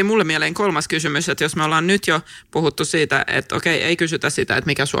tuli heti mulle mieleen kolmas kysymys, että jos me ollaan nyt jo puhuttu siitä, että okei, ei kysytä sitä, että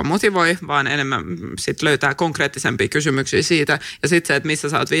mikä sua motivoi, vaan enemmän sit löytää konkreettisempia kysymyksiä siitä. Ja sitten se, että missä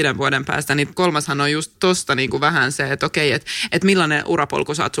sä oot 5 vuoden päästä, niin kolmashan on just tosta niin kuin vähän se, että okei, että millainen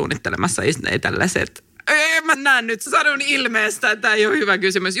urapolku sä oot suunnittelemassa tällaiset. En mä näe nyt sadun ilmeestä, että tämä ei ole hyvä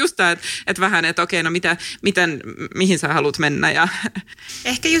kysymys. Just tämä, että vähän, että okei, no mihin sä haluat mennä. Ja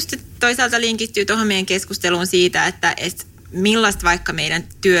ehkä just toisaalta linkittyy tuohon meidän keskusteluun siitä, että millaista vaikka meidän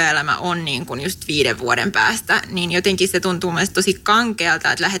työelämä on niin kuin just 5 vuoden päästä, niin jotenkin se tuntuu mielestäni tosi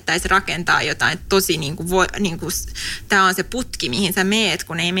kankealta, että lähdettäisiin rakentaa jotain tosi tämä on se putki, mihin sä meet,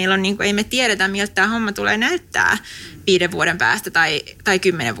 kun ei me tiedetä, miltä tämä homma tulee näyttää 5 vuoden päästä tai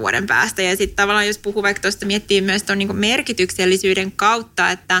 10 vuoden päästä. Ja sitten tavallaan jos puhuu vaikka tuosta, miettii myös tuon niin merkityksellisyyden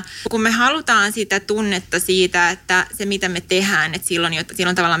kautta, että kun me halutaan sitä tunnetta siitä, että se mitä me tehdään, että sillä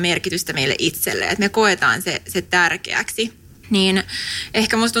on tavallaan merkitystä meille itselle, että me koetaan se tärkeäksi. Niin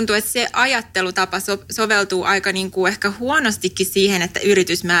ehkä musta tuntuu, että se ajattelutapa soveltuu aika niin kuin ehkä huonostikin siihen, että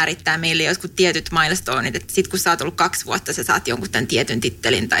yritys määrittää meille joskus tietyt milestoneit, että sit kun sä oot ollut 2 vuotta, sä saat jonkun tämän tietyn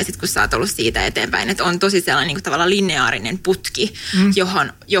tittelin, tai sit kun sä oot ollut siitä eteenpäin, että on tosi sellainen niin kuin tavallaan lineaarinen putki,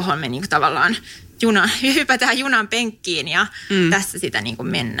 johon me niin kuin tavallaan hypätään junan penkkiin ja tässä sitä niin kuin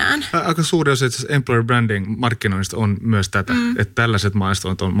mennään. Aika suuri osa itse employer branding markkinoinnista on myös tätä, että tällaiset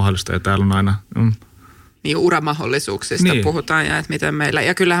milestoneit on mahdollista ja täällä on aina niin uramahdollisuuksista puhutaan ja että miten meillä.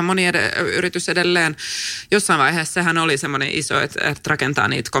 Ja kyllähän moni yritys edelleen, jossain vaiheessa sehän oli semmoinen iso, että rakentaa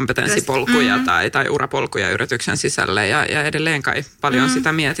niitä kompetenssipolkuja tai urapolkuja yrityksen sisälle ja edelleen kai paljon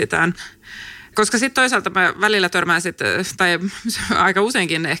sitä mietitään. Koska sitten toisaalta mä välillä törmään tai aika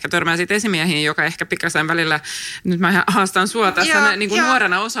useinkin ehkä törmään esimiehiin, joka ehkä pikkasen välillä, nyt mä haastan sua tässä niin kuin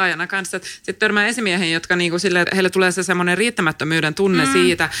nuorena osaajana kanssa, että sitten törmään esimiehiin, jotka niin kuin sille, heille tulee se semmoinen riittämättömyyden tunne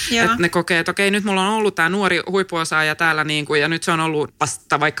siitä, että ne kokee, että okei, nyt mulla on ollut tämä nuori huippuosaaja täällä niin kuin, ja nyt se on ollut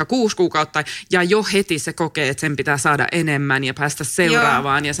vasta vaikka 6 kuukautta, ja jo heti se kokee, että sen pitää saada enemmän ja päästä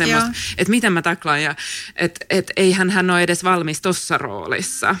seuraavaan ja semmoista, että miten mä taklaan, ja että eihän hän ole edes valmis tossa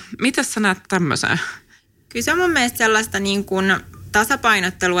roolissa. Mitäs sä näet tämmöisen? Kyllä se on mun mielestä sellaista niin kuin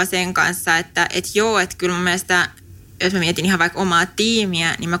tasapainottelua sen kanssa, että kyllä mun mielestä, jos mä mietin ihan vaikka omaa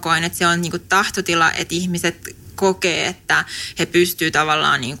tiimiä, niin mä koen, että se on niin kuin tahtotila, että ihmiset kokee, että he pystyvät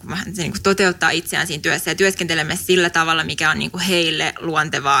tavallaan niin kuin toteuttaa itseään siinä työssä ja työskentelemään sillä tavalla, mikä on niin kuin heille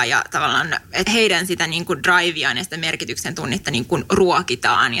luontevaa ja tavallaan, että heidän sitä niin kuin drivea ja sitä merkityksen tunnetta niin kuin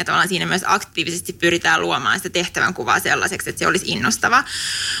ruokitaan ja tavallaan siinä myös aktiivisesti pyritään luomaan sitä tehtävänkuvaa sellaiseksi, että se olisi innostava.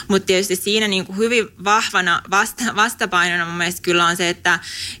 Mutta tietysti siinä niin kuin hyvin vahvana vastapainona mun mielestä kyllä on se,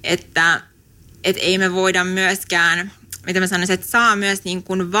 että ei me voida myöskään, mitä mä sanoisin, että saa myös niin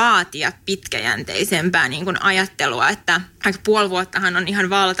kuin vaatia pitkäjänteisempää niin kuin ajattelua, että 5 vuottahan on ihan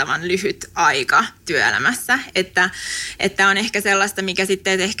valtavan lyhyt aika työelämässä, että on ehkä sellaista, mikä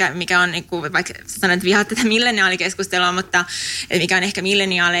sitten, mikä on, niin kuin, vaikka sanoin, että vihaat tätä milleniaalikeskustelua, mutta mikä on ehkä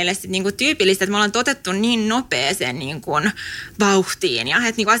milleniaaleille sitten niin kuin tyypillistä, että me ollaan totettu niin nopeeseen niin kuin vauhtiin ja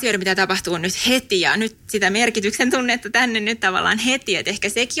että niin kuin asioiden pitää tapahtua nyt heti ja nyt sitä merkityksen tunnetta tänne nyt tavallaan heti, että ehkä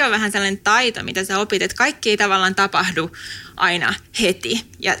sekin on vähän sellainen taito, mitä sä opit, että kaikki ei tavallaan tapahdu aina heti.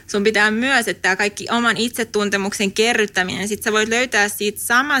 Ja sun pitää myös, että tämä kaikki oman itsetuntemuksen kerryttäminen, sit sä voit löytää siitä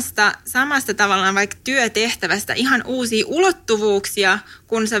samasta tavallaan vaikka työtehtävästä ihan uusia ulottuvuuksia,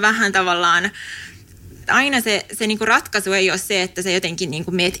 kun sä vähän tavallaan Että aina se niinku ratkaisu ei ole se, että sä jotenkin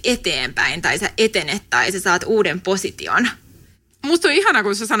niinku meet eteenpäin tai sä etenet tai sä saat uuden position. Musta on ihana,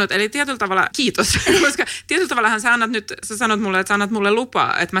 kun sä sanot, eli tietyllä tavalla kiitos, koska tietyllä tavallahan sä sanot mulle, että sä annat mulle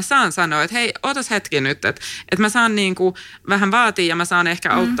lupaa, että mä saan sanoa, että hei, ootas hetki nyt, että mä saan niinku vähän vaatia ja mä saan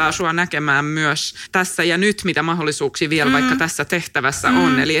ehkä auttaa sua näkemään myös tässä ja nyt, mitä mahdollisuuksia vielä vaikka tässä tehtävässä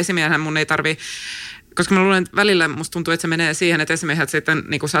on. Eli esimiehenä mun ei tarvi, koska mä luulen, että välillä musta tuntuu, että se menee siihen, että esimiehet sitten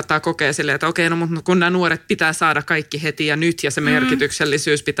niin kuin saattaa kokea silleen, että okei, no mutta kun nämä nuoret pitää saada kaikki heti ja nyt ja se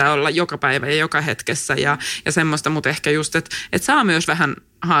merkityksellisyys pitää olla joka päivä ja joka hetkessä ja semmoista, mutta ehkä just, että saa myös vähän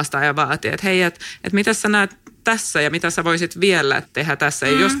haastaa ja vaatia, että hei, että mitä sä näet tässä ja mitä sä voisit vielä tehdä tässä.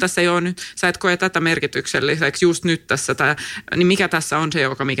 Ja jos tässä ei ole nyt, sä et koe tätä merkitykselliseksi just nyt tässä, niin mikä tässä on se,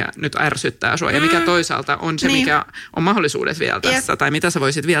 joka mikä nyt ärsyttää sua ja mikä toisaalta on se, mikä on mahdollisuudet vielä tässä tai mitä sä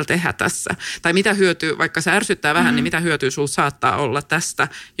voisit vielä tehdä tässä. Tai mitä hyötyy, vaikka se ärsyttää vähän, niin mitä hyötyä sulla saattaa olla tästä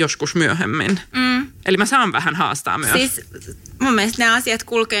joskus myöhemmin. Eli mä saan vähän haastaa myös. Siis mun mielestä nämä asiat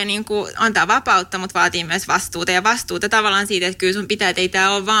kulkee niin kuin antaa vapautta, mutta vaatii myös vastuuta. Ja vastuuta tavallaan siitä, että kyllä sun pitää, että ei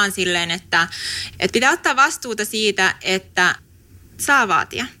tämä ole vaan silleen, että pitää ottaa vastuuta siitä, että saa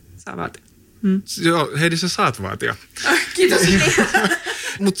vaatia. Saa vaatia. Joo, Heidi, sä saat vaatia. Kiitos.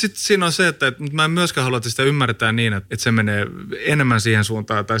 Mutta sitten siinä on se, että mä en myöskään halua, että sitä ymmärretään niin, että se menee enemmän siihen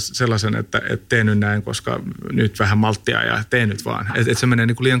suuntaan tai sellaisen, että tee nyt näin, koska nyt vähän malttia ja tee nyt vaan. Että se menee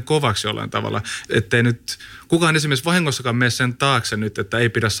niinku liian kovaksi jollain tavalla. Ettei nyt kukaan esimerkiksi vahingossakaan mene sen taakse nyt, että ei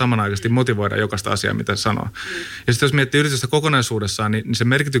pidä samanaikaisesti motivoida jokaista asiaa, mitä sanoo. Ja sitten jos miettii yritystä kokonaisuudessaan, niin se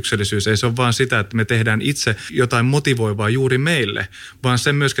merkityksellisyys ei se ole vaan sitä, että me tehdään itse jotain motivoivaa juuri meille, vaan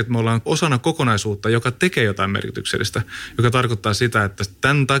se myöskin, että me ollaan osana kokonaisuutta, joka tekee jotain merkityksellistä, joka tarkoittaa sitä, että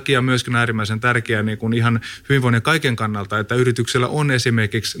tämän takia myöskin äärimmäisen tärkeää niin kuin ihan hyvinvoinnin kaiken kannalta, että yrityksellä on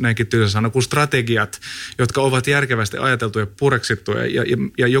esimerkiksi näinkin tylsä sana kuin strategiat, jotka ovat järkevästi ajateltuja ja pureksittuja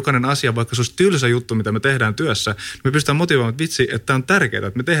ja jokainen asia, vaikka se olisi tylsä juttu, mitä me tehdään työssä, niin me pystytään motivoimaan, että vitsi, että tämä on tärkeää,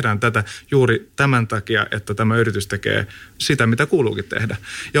 että me tehdään tätä juuri tämän takia, että tämä yritys tekee sitä, mitä kuuluukin tehdä.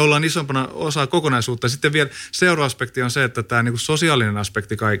 Ja ollaan isompana osa kokonaisuutta. Sitten vielä seuraava aspekti on se, että tämä niin kuin sosiaalinen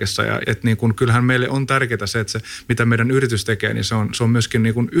aspekti kaikessa ja että niin kuin, kyllähän meille on tärkeää se, että se, mitä meidän yritys tekee, niin se on myöskin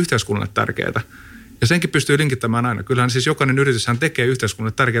niin kuin yhteiskunnalle tärkeää. Ja senkin pystyy linkittämään aina. Kyllähän siis jokainen yrityshän tekee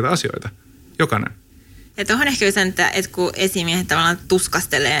yhteiskunnalle tärkeitä asioita. Jokainen. Ja tuohon ehkä just että kun esimiehet tavallaan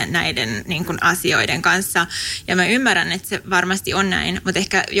tuskastelee näiden niin kuin asioiden kanssa, ja mä ymmärrän, että se varmasti on näin, mutta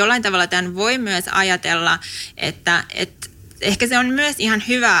ehkä jollain tavalla tämän voi myös ajatella, että ehkä se on myös ihan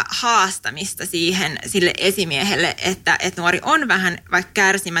hyvää haastamista sille esimiehelle, että nuori on vähän vaikka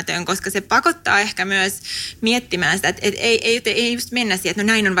kärsimätön, koska se pakottaa ehkä myös miettimään sitä, että ei just mennä siihen, että no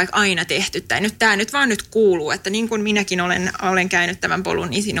näin on vaikka aina tehty, tai nyt tämä nyt vaan nyt kuuluu, että niin kuin minäkin olen käynyt tämän polun,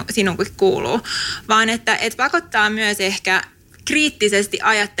 niin sinun kuuluu. Vaan että pakottaa myös ehkä kriittisesti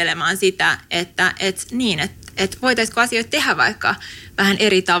ajattelemaan sitä, että voitaisiko asioita tehdä vaikka vähän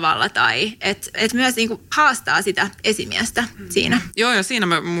eri tavalla tai että myös niinku haastaa sitä esimiestä siinä. Joo, ja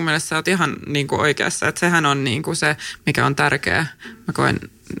siinä mun mielestä sä oot ihan niinku oikeassa, että sehän on niinku se, mikä on tärkeää. Mä koen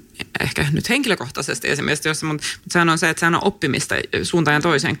ehkä nyt henkilökohtaisesti esimerkiksi, mutta sehän on se, että sehän on oppimista suuntaan ja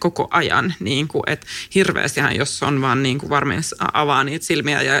toiseen koko ajan. Niin kuin, että hirveästihän, jos on vaan niin kuin varmaan avaa niitä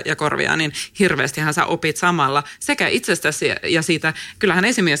silmiä ja korvia, niin hirveästihän sä opit samalla sekä itsestäsi ja siitä, kyllähän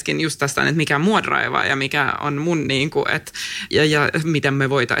esimieskin just tästä, että mikä mua draivaa ja mikä on mun niin kuin, ja miten me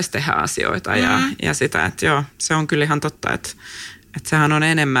voitaisiin tehdä asioita ja sitä, että joo, se on kyllä ihan totta, että sehän on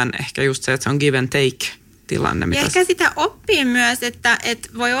enemmän ehkä just se, että se on give and take tilanne. Ja ehkä sitä oppii myös, että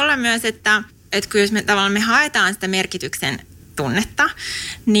voi olla myös, että kun jos me haetaan sitä merkityksen tunnetta,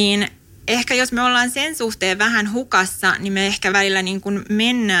 niin ehkä jos me ollaan sen suhteen vähän hukassa, niin me ehkä välillä niin kuin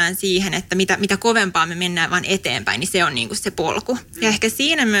mennään siihen, että mitä kovempaa me mennään vaan eteenpäin, niin se on niin kuin se polku. Ja ehkä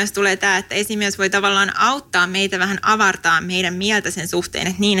siinä myös tulee tämä, että esimies voi tavallaan auttaa meitä vähän avartaa meidän mieltä sen suhteen,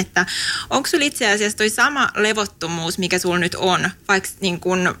 että niin, että onko sulla itse asiassa toi sama levottomuus, mikä sulla nyt on, vaikka niin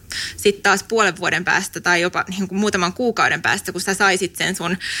kuin sitten taas puolen vuoden päästä tai jopa niin kuin muutaman kuukauden päästä, kun sä saisit sen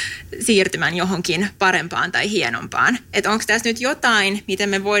sun siirtymän johonkin parempaan tai hienompaan. Että onko tässä nyt jotain, miten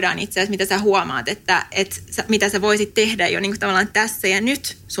me voidaan itse asiassa, mitä sä huomaat, että mitä sä voisit tehdä jo niin kuin tavallaan tässä ja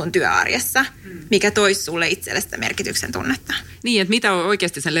nyt sun työarjessa, mikä toisi sulle itselle sitä merkityksen tunnetta. Niin, että mitä on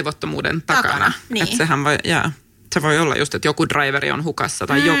oikeasti sen levottomuuden takana. Niin. Että sehän voi, Se voi olla just, että joku driveri on hukassa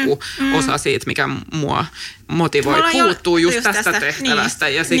tai joku osa siitä, mikä mua motivoi, puuttuu just tästä tehtävästä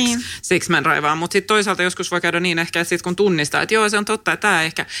ja siksi mä raivaan. Mutta sitten toisaalta joskus voi käydä niin ehkä, että sit kun tunnistaa, että joo, se on totta, että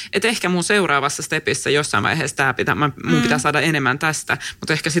ehkä mun seuraavassa stepissä jossain vaiheessa mun pitää saada enemmän tästä,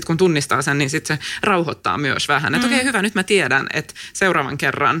 mutta ehkä sitten kun tunnistaa sen, niin sitten se rauhoittaa myös vähän. Että okei, hyvä, nyt mä tiedän, että seuraavan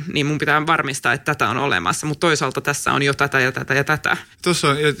kerran niin mun pitää varmistaa, että tätä on olemassa, mutta toisaalta tässä on jo tätä ja tätä ja tätä. Tuossa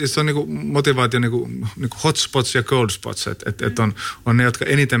on niinku motivaatio niinku hotspots ja cold spots, että on ne, jotka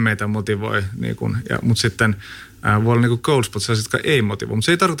eniten meitä motivoi, mutta sitten voi olla niinku cold spots, jotka ei motivoi. Mutta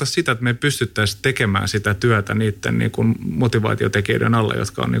se ei tarkoita sitä, että me pystyttäisiin tekemään sitä työtä niiden niinku motivaatiotekijöiden alla,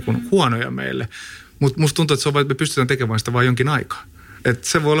 jotka on niinku huonoja meille. Mutta musta tuntuu, että se on vain, että me pystytään tekemään sitä vain jonkin aikaa. Että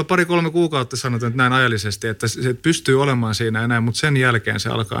se voi olla 2-3 kuukautta sanotaan, että näin ajallisesti, että se pystyy olemaan siinä ja näin, mutta sen jälkeen se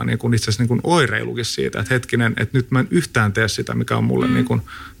alkaa niinku itse asiassa niinku oireilukin siitä, että hetkinen, että nyt mä en yhtään tee sitä, mikä on mulle niinku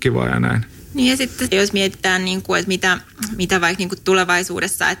kivaa ja näin. Niin ja sitten jos mietitään, niin kuin, että mitä vaikka niin kuin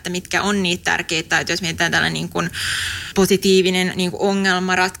tulevaisuudessa, että mitkä on niitä tärkeitä, että jos mietitään tällainen niin kuin positiivinen niin kuin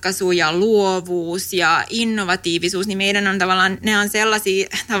ongelmanratkaisu ja luovuus ja innovatiivisuus, niin meidän on tavallaan, ne on sellaisia,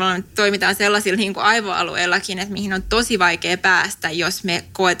 tavallaan toimitaan sellaisilla niin kuin aivoalueillakin, että mihin on tosi vaikea päästä, jos me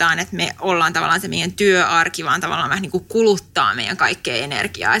koetaan, että me ollaan tavallaan se meidän työarki, vaan tavallaan vähän niin kuin kuluttaa meidän kaikkea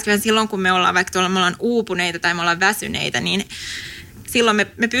energiaa. Että silloin kun me ollaan vaikka tuolla, me ollaan uupuneita tai me ollaan väsyneitä, niin silloin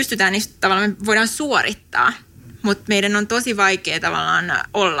me pystytään niistä tavallaan, me voidaan suorittaa, mutta meidän on tosi vaikea tavallaan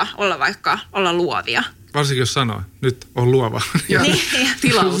olla luovia. Varsinkin jos sanoo, nyt on luova.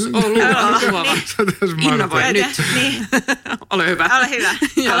 Tilaus, on luova. Innovoi nyt. Niin. Ole hyvä. Ole hyvä.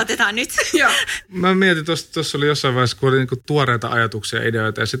 Aloitetaan nyt. Mä mietin, tuossa oli jossain vaiheessa, kun oli niinku tuoreita ajatuksia ja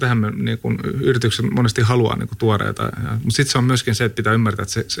ideoita, ja sitähän me niinku, yritykset monesti haluaa niinku tuoreita. Mutta sitten se on myöskin se, että pitää ymmärtää,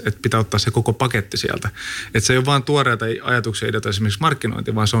 että pitää ottaa se koko paketti sieltä. Että se ei ole vaan tuoreita ajatuksia ja ideoita esimerkiksi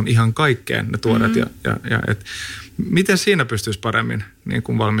markkinointi, vaan se on ihan kaikkeen ne tuoreet. Miten siinä pystyisi paremmin niin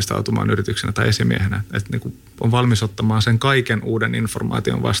kuin valmistautumaan yrityksenä tai esimiehenä, että niin kuin on valmis ottamaan sen kaiken uuden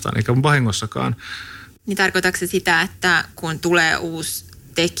informaation vastaan, eikä vahingossakaan. Niin tarkoitatko se sitä, että kun tulee uusi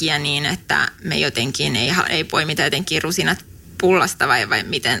tekijä niin, että me jotenkin ei poimita jotenkin rusinat pullasta vai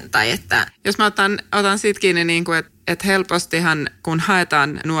miten? Tai että... Jos mä otan siitä kiinni, niin kuin, että helpostihan kun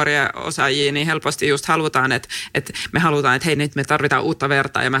haetaan nuoria osaajia, niin helposti just halutaan, että me halutaan, että hei nyt me tarvitaan uutta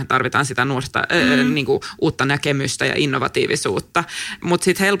vertaa ja me tarvitaan sitä nuorta niin kuin, uutta näkemystä ja innovatiivisuutta. Mutta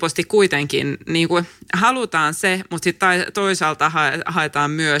sitten helposti kuitenkin niin kuin, halutaan se, mutta sitten toisaalta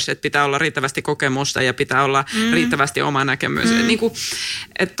haetaan myös, että pitää olla riittävästi kokemusta ja pitää olla riittävästi oma näkemys. Niin kuin,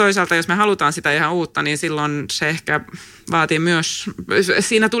 että toisaalta jos me halutaan sitä ihan uutta, niin silloin se ehkä vaatii myös,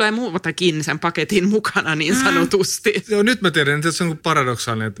 siinä tulee muutakin sen paketin mukana niin sanotusti. Joo, nyt mä tiedän, että se on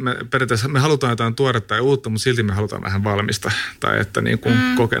paradoksaalinen, että me halutaan jotain tuoretta ja uutta, mutta silti me halutaan vähän valmista tai että niin kuin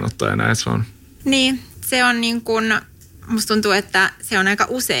kokenutta ja näin se on. Niin, se on niin kuin, musta tuntuu, että se on aika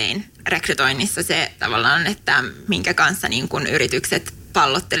usein rekrytoinnissa se tavallaan, että minkä kanssa niin kuin yritykset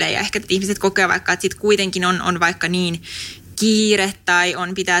pallottelee ja ehkä ihmiset kokee vaikka, että sit kuitenkin on vaikka niin kiire tai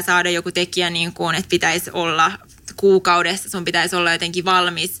pitää saada joku tekijä niin kuin, että pitäisi olla kuukaudessa, sun pitäisi olla jotenkin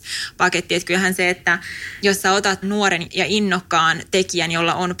valmis paketti. Että kyllähän se, että jos sä otat nuoren ja innokkaan tekijän,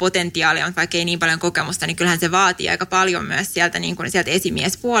 jolla on potentiaalia, mutta vaikka ei niin paljon kokemusta, niin kyllähän se vaatii aika paljon myös sieltä, niin kuin, sieltä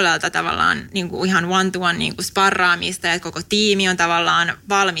esimiespuolelta tavallaan niin kuin ihan one-to-one niin kuin sparraamista ja koko tiimi on tavallaan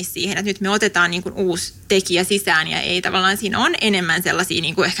valmis siihen, että nyt me otetaan niin kuin uusi tekijä sisään ja ei tavallaan siinä on enemmän sellaisia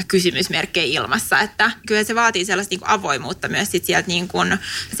niin kuin ehkä kysymysmerkkejä ilmassa, että kyllä se vaatii sellaista niin kuin avoimuutta myös sit sieltä, niin kuin,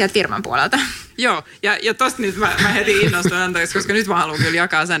 sieltä firman puolelta. Joo, ja tosta nyt mä heti innostun anteeksi, koska nyt mä haluan kyllä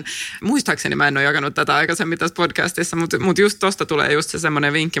jakaa sen. Muistaakseni mä en ole jakanut tätä aikaisemmin tässä podcastissa, mutta just tosta tulee just se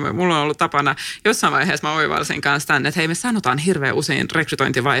semmoinen vinkki. Mulla on ollut tapana, jossain vaiheessa mä oivalsin kanssa tämän, että hei me sanotaan hirveän usein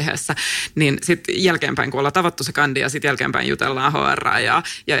rekrytointivaiheessa, niin sitten jälkeenpäin kun ollaan tavattu se kandi ja sitten jälkeenpäin jutellaan HR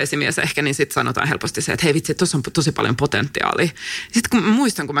ja esimies ehkä, niin sitten sanotaan helposti se, että hei vitsi, tuossa on tosi paljon potentiaalia. Sitten kun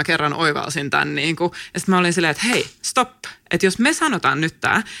muistan, kun mä kerran oivalsin tämän, niin kun, ja sitten mä olin silleen, että hei, stop. Että jos me sanotaan nyt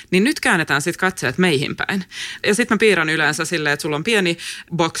tämä, niin nyt käännetään sitten katseet meihin päin. Ja sitten mä piirrän yleensä silleen, että sulla on pieni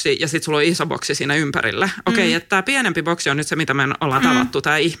boksi ja sitten sulla on iso boksi siinä ympärillä. Okei, että tämä pienempi boksi on nyt se, mitä me ollaan tavattu,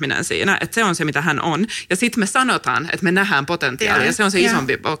 tämä ihminen siinä. Että se on se, mitä hän on. Ja sitten me sanotaan, että me nähdään potentiaalia ja se on se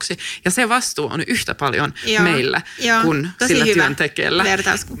isompi boksi. Ja se vastuu on yhtä paljon meillä kuin sillä työntekijällä.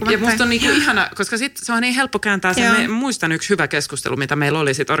 Ja musta on niinku ihana, koska sitten se on niin helppo kääntää sen. Muistan yksi hyvä keskustelu, mitä meillä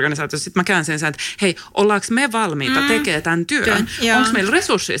oli sitten organisaatiossa. Sitten mä käänsin sen, että hei, ollaanko me valmiita tekemään tämän tämän työn? Onko meillä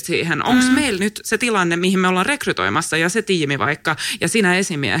resurssit siihen? Onko meillä nyt se tilanne, mihin me ollaan rekrytoimassa ja se tiimi vaikka ja sinä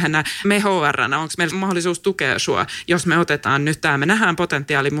esimiehenä, me HR:nä, onko meillä mahdollisuus tukea sua, jos me otetaan nyt tämä, me nähdään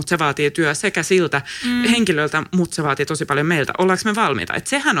potentiaali, mutta se vaatii työ sekä siltä henkilöltä, mutta se vaatii tosi paljon meiltä. Ollaanko me valmiita? Että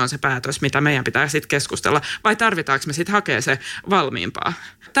sehän on se päätös, mitä meidän pitää sitten keskustella, vai tarvitaanko me sitten hakea se valmiimpaa?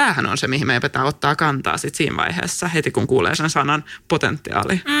 Tämähän on se, mihin meidän pitää ottaa kantaa sitten siinä vaiheessa, heti kun kuulee sen sanan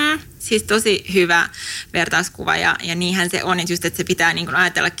potentiaali. Siis tosi hyvä vertauskuva ja niinhän se on, että just, että se pitää niin kuin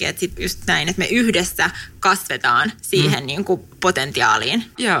ajatellakin, että sit just näin, että me yhdessä kasvetaan siihen niin kuin potentiaaliin.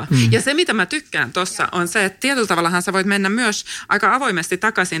 Joo, ja se mitä mä tykkään tuossa on se, että tietyllä tavallahan sä voit mennä myös aika avoimesti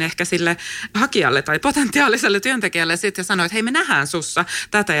takaisin ehkä sille hakijalle tai potentiaaliselle työntekijälle sitten ja sanoa, että hei me nähdään sussa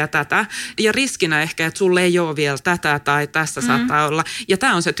tätä ja tätä ja riskinä ehkä, että sulle ei ole vielä tätä tai tässä saattaa olla. Ja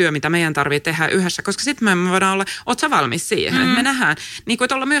tämä on se työ, mitä meidän tarvitsee tehdä yhdessä, koska sitten me voidaan olla, oot sä valmis siihen, että me nähdään, niin kuin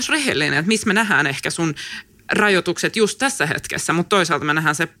että olla myös rehellinen, että missä me nähdään ehkä sun rajoitukset just tässä hetkessä, mutta toisaalta me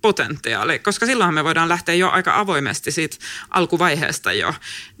nähdään se potentiaali, koska silloinhan me voidaan lähteä jo aika avoimesti siitä alkuvaiheesta jo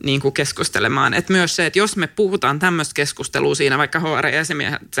niin kuin keskustelemaan. Että myös se, että jos me puhutaan tämmöistä keskustelua siinä vaikka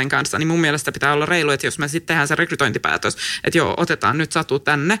HR-esimiehen kanssa, niin mun mielestä pitää olla reilu, että jos me sitten tehdään se rekrytointipäätös, että joo, otetaan nyt Satu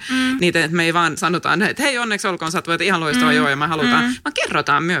tänne, niin että me ei vaan sanotaan, että hei onneksi olkoon Satu, että ihan loistava joo ja me halutaan, vaan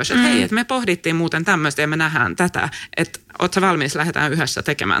kerrotaan myös, että hei, että me pohdittiin muuten tämmöistä ja me nähdään tätä, että oot sä valmis, lähdetään yhdessä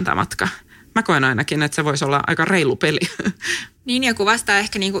tekemään tämä matka. Mä koen ainakin, että se voisi olla aika reilu peli. Niin ja kuvastaa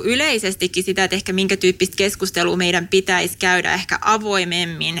ehkä niin kuin yleisestikin sitä, että ehkä minkä tyyppistä keskustelua meidän pitäisi käydä ehkä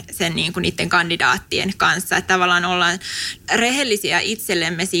avoimemmin sen niin kuin niiden kandidaattien kanssa. Että tavallaan ollaan rehellisiä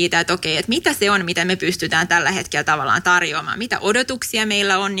itsellemme siitä, että okei, että mitä se on, mitä me pystytään tällä hetkellä tavallaan tarjoamaan. Mitä odotuksia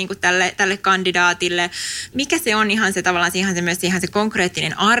meillä on niin kuin tälle kandidaatille. Mikä se on ihan se tavallaan myös ihan se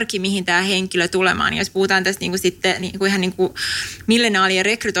konkreettinen arki, mihin tämä henkilö tulemaan. Jos puhutaan tästä niin kuin sitten niin kuin ihan niin kuin millenniaalien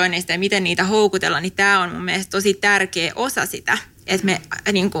rekrytoinneista ja miten niitä houkutellaan, niin tämä on mun mielestä tosi tärkeä osa sitä. Että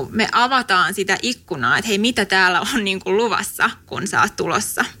me avataan sitä ikkunaa, että hei, mitä täällä on niin kuin luvassa, kun sä oot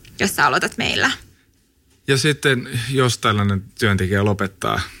tulossa, jos sä aloitat meillä. Ja sitten, jos tällainen työntekijä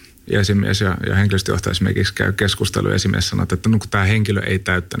lopettaa ja esimies ja henkilöstöjohtaja esimerkiksi käy keskustelua, esimies sanoo, että kun tämä henkilö ei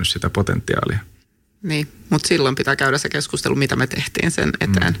täyttänyt sitä potentiaalia. Niin, mutta silloin pitää käydä se keskustelu, mitä me tehtiin sen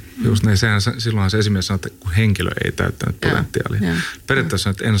eteen. Just niin, silloinhan se esimies sanoo, että kun henkilö ei täyttänyt potentiaalia. Periaatteessa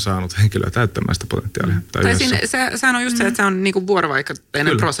että en saanut henkilöä täyttämään sitä potentiaalia. Tai sehän on just se, että se on niinku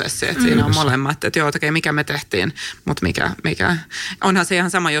vuorovaikutteinen prosessi, että siinä on molemmat, että joo, okei, mikä me tehtiin, mutta mikä. Onhan se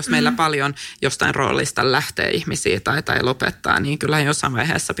ihan sama, jos meillä paljon jostain roolista lähtee ihmisiä tai lopettaa, niin kyllähän jossain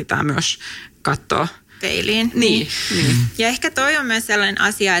vaiheessa pitää myös katsoa peiliin. Niin. Ja ehkä toi on myös sellainen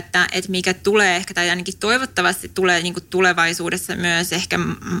asia, että mikä tulee ehkä, tai ainakin toivottavasti tulee niin kuin tulevaisuudessa myös ehkä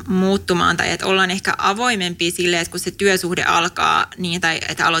muuttumaan, tai että ollaan ehkä avoimempia silleen, että kun se työsuhde alkaa, niin, tai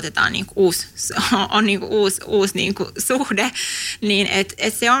että aloitetaan niin kuin uusi niin kuin suhde, niin että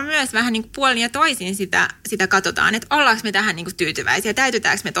se on myös vähän niin kuin puolin ja toisin sitä katsotaan, että ollaanko me tähän niin kuin tyytyväisiä,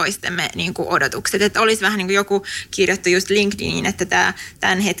 täytetäänkö me toistemme niin kuin odotukset, että olisi vähän niin kuin joku kirjoittu just LinkedIniin, että tämä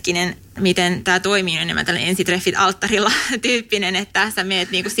tämänhetkinen miten tämä toimii enemmän tällainen ensitreffit alttarilla tyyppinen, että sä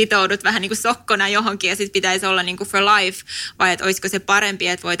meet niinku sitoudut vähän niinku sokkona johonkin ja sitten pitäisi olla niinku for life, vai että olisiko se parempi,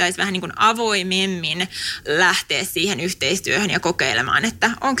 että voitaisiin vähän niinku avoimemmin lähteä siihen yhteistyöhön ja kokeilemaan,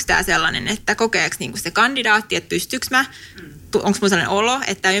 että onko tämä sellainen, että kokeeko niinku se kandidaatti, että pystyykö mä, onko mun sellainen olo,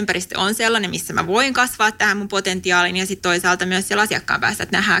 että tämä ympäristö on sellainen, missä mä voin kasvaa tähän mun potentiaalin ja sitten toisaalta myös siellä asiakkaan päästä,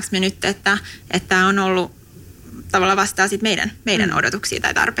 että nähdäänkö me nyt, että tämä on ollut tavallaan vastaa sitten meidän odotuksia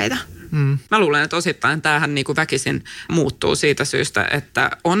tai tarpeita. Mä luulen, että osittain tämähän niin kuin väkisin muuttuu siitä syystä,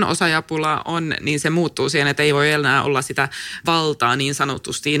 että on osaajapula, niin se muuttuu siihen, että ei voi enää olla sitä valtaa niin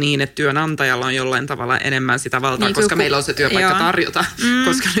sanotusti niin, että työnantajalla on jollain tavalla enemmän sitä valtaa, niin, koska meillä on se työpaikka tarjota.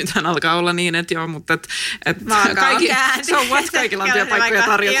 Koska nythän alkaa olla niin, että joo, mutta kaikilla on työpaikkoja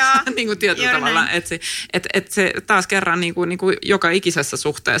tarjota niin kuin tietyllä tavalla. Että se taas kerran niin kuin joka ikisessä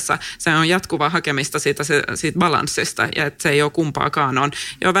suhteessa se on jatkuvaa hakemista siitä balanssista ja että se ei ole kumpaakaan on.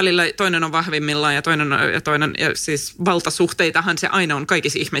 Jo välillä toinen on vahvimmillaan ja toinen ja siis valtasuhteitahan se aina on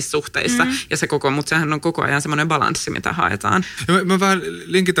kaikissa ihmissuhteissa ja se mutta sehän on koko ajan semmoinen balanssi, mitä haetaan. Ja mä vähän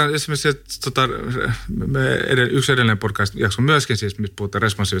linkitän esimerkiksi, että yksi edellinen podcast-jakso myöskin, siis missä puhutaan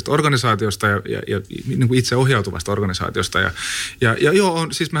responsiivisesta organisaatiosta ja niin kuin itse ohjautuvasta organisaatiosta. Ja joo,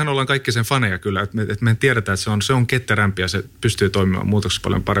 siis mehän ollaan kaikki sen faneja kyllä, että me tiedetään, että se on ketterämpi ja se pystyy toimimaan muutoksessa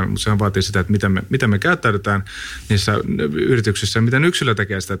paljon paremmin, mutta sehän vaatii sitä, että miten me käyttäydytään niissä yrityksissä ja miten yksilö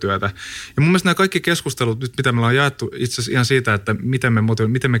tekee sitä työtä. Ja mun mielestä nämä kaikki keskustelut, nyt mitä me ollaan jaettu itse asiassa ihan siitä, että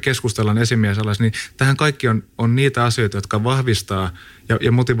miten me keskustellaan esimiesalaisessa, niin tähän kaikki on niitä asioita, jotka vahvistaa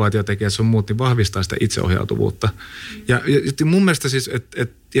ja motivaatiotekijät sun muut, niin vahvistaa sitä itseohjautuvuutta. Ja mun mielestä siis,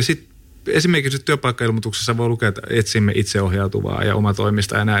 ja sitten esimerkiksi työpaikkailmoituksessa voi lukea, että etsimme itseohjautuvaa ja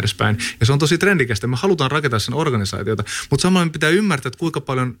omatoimista ja näin edespäin. Ja se on tosi trendikästä. Me halutaan rakentaa sen organisaatiota, mutta samalla me pitää ymmärtää, että kuinka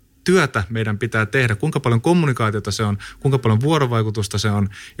paljon työtä meidän pitää tehdä, kuinka paljon kommunikaatiota se on, kuinka paljon vuorovaikutusta se on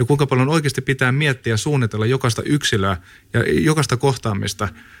ja kuinka paljon oikeasti pitää miettiä ja suunnitella jokaista yksilöä ja jokaista kohtaamista,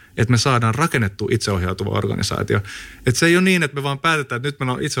 että me saadaan rakennettua itseohjautuva organisaatio. Että se ei ole niin, että me vaan päätetään, että nyt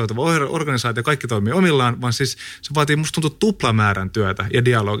meillä on itseohjautuva organisaatio, kaikki toimii omillaan, vaan siis se vaatii musta tuntuu tuplamäärän työtä ja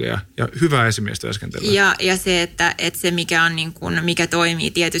dialogia ja hyvää esimiestyöskentelyä. Ja se, että se mikä on niin kuin, mikä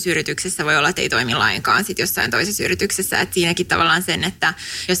toimii tietyssä yrityksessä voi olla, että ei toimi lainkaan sit jossain toisessa yrityksessä. Että siinäkin tavallaan sen, että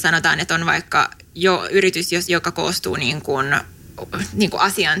jos sanotaan, että on vaikka jo yritys, joka koostuu niin kuin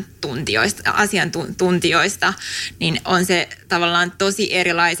asiantuntijoista, niin on se tavallaan tosi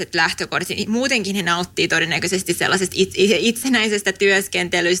erilaiset lähtökohdat. Muutenkin he nauttii todennäköisesti sellaisesta itsenäisestä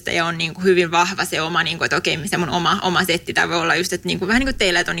työskentelystä ja on niin kuin hyvin vahva se oma, niin kuin, että okei, se mun oma setti. Tai voi olla just, että niin kuin, vähän niin kuin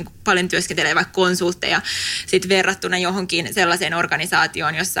teillä, että on niin kuin paljon työskentelee vaikka konsultteja sit verrattuna johonkin sellaiseen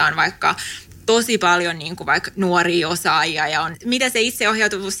organisaatioon, jossa on vaikka tosi paljon niin kuin vaikka nuoria osaajia ja on, mitä se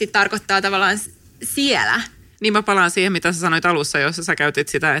itseohjautuvuus sitten tarkoittaa tavallaan siellä. Niin mä palaan siihen, mitä sä sanoit alussa, jossa sä käytit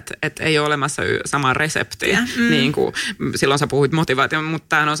sitä, että ei ole olemassa samaa reseptiä. Niin kuin, silloin sä puhuit motivaation, mutta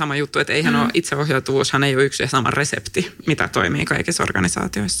tämä on sama juttu, että eihän ole itseohjautuvuushan ei ole yksi ja sama resepti, mitä toimii kaikissa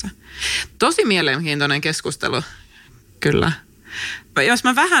organisaatioissa. Tosi mielenkiintoinen keskustelu, kyllä. Jos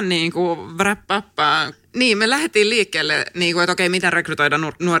mä vähän niin kuin wrap-uppaan, niin me lähdettiin liikkeelle, niin kuin, että okei, miten rekrytoida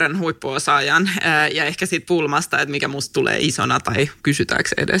nuoren huippuosaajan ja ehkä siitä pulmasta, että mikä musta tulee isona tai kysytäänkö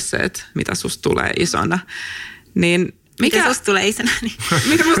edes se, että mitä susta tulee isona. Niin mikä susta tulee isona?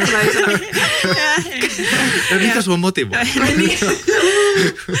 Mikä musta tulee isona? Ja mikä sua motivoi?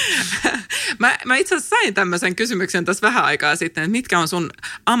 Mä itse asiassa sain tämmöisen kysymyksen tässä vähän aikaa sitten, että mitkä on sun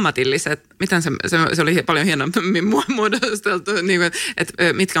ammatilliset, miten se oli paljon hienommin muodosteltu, niin että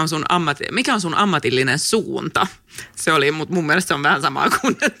mikä on sun ammatillinen suunta? Se oli, mutta mun mielestä se on vähän samaa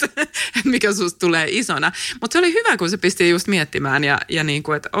kuin, että mikä susta tulee isona. Mutta se oli hyvä, kun se pisti just miettimään ja niin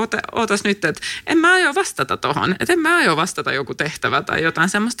kuin, että ootas nyt, että en mä aio vastata tohon. Että en mä aio vastata joku tehtävä tai jotain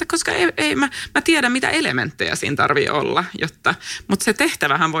semmoista, koska mä tiedän, mitä elementtejä siinä tarvii olla. Mutta se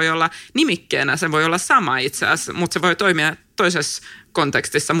tehtävähän voi olla nimikkeenä, se voi olla sama itse asiassa, mutta se voi toimia toisessa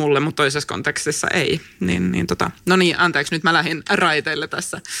kontekstissa mulle, mutta toisessa kontekstissa ei. No niin, anteeksi, nyt mä lähdin raiteille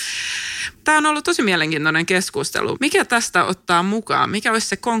tässä. Tämä on ollut tosi mielenkiintoinen keskustelu. Mikä tästä ottaa mukaan? Mikä olisi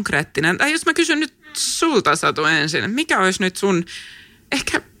se konkreettinen? Tai jos mä kysyn nyt sulta, Satu, ensin, että mikä olisi nyt sun,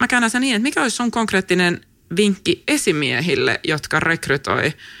 ehkä mä käännän sen niin, että mikä olisi sun konkreettinen vinkki esimiehille, jotka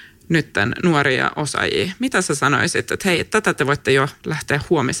rekrytoi nytten nuoria osaajia? Mitä sä sanoisit, että hei, tätä te voitte jo lähteä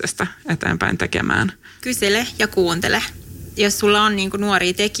huomisesta eteenpäin tekemään? Kysele ja kuuntele. Jos sulla on niin kuin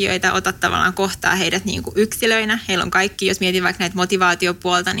nuoria tekijöitä, ota tavallaan kohtaa heidät niin kuin yksilöinä. Heillä on kaikki, jos mietin vaikka näitä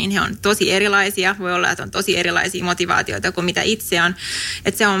motivaatiopuolta, niin he on tosi erilaisia. Voi olla, että on tosi erilaisia motivaatioita kuin mitä itse on.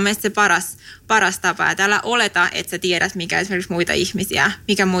 Että se on mielestäni se paras tapa. Että älä oleta, että sä tiedät, mikä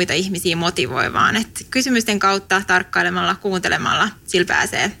muita ihmisiä motivoi, vaan että kysymysten kautta, tarkkailemalla, kuuntelemalla, sillä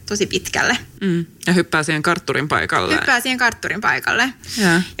pääsee tosi pitkälle. Ja hyppää siihen kartturin paikalle.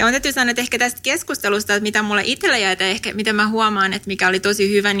 Ja on täytyy sanoa, että ehkä tästä keskustelusta, että mitä mulle itselle jäi, että ehkä mitä mä huomaan, että mikä oli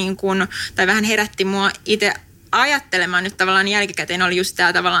tosi hyvä, niin kun, tai vähän herätti mua itse ajattelemaan nyt tavallaan jälkikäteen, oli just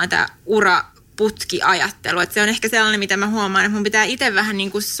tämä uraputkiajattelu. Että se on ehkä sellainen, mitä mä huomaan, että mun pitää itse vähän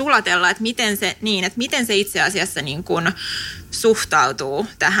niin kuin sulatella, että miten se itse asiassa niin kuin suhtautuu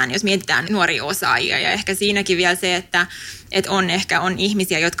tähän, jos mietitään nuoria osaajia. Ja ehkä siinäkin vielä se, että on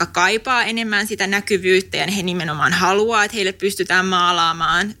ihmisiä, jotka kaipaa enemmän sitä näkyvyyttä ja he nimenomaan haluaa, että heille pystytään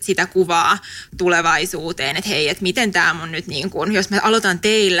maalaamaan sitä kuvaa tulevaisuuteen. Että hei, että miten tämä mun nyt niin kuin, jos mä aloitan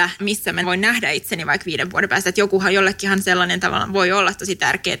teillä, missä mä voin nähdä itseni vaikka 5 vuoden päästä, että jollekinhan sellainen tavallaan voi olla tosi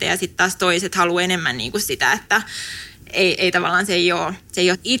tärkeää ja sitten taas toiset haluaa enemmän niin kuin sitä, että ei tavallaan se ei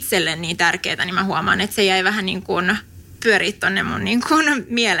ole itselle niin tärkeää, niin mä huomaan, että se jäi vähän niin kuin pyörii tonne mun niin kuin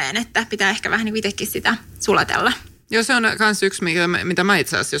mieleen, että pitää ehkä vähän niin kuin itsekin sitä sulatella. Joo, se on myös yksi, mitä mä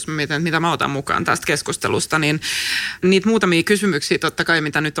itse asiassa, jos mä mietin, mitä mä otan mukaan tästä keskustelusta, niin niitä muutamia kysymyksiä totta kai,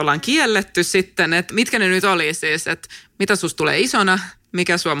 mitä nyt ollaan kielletty sitten, että mitkä ne nyt oli siis, että mitä susta tulee isona,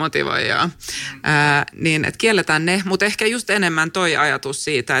 mikä sua motivoi, niin että kielletään ne, mutta ehkä just enemmän toi ajatus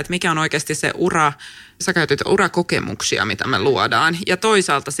siitä, että mikä on oikeasti se sä käytit urakokemuksia, mitä me luodaan. Ja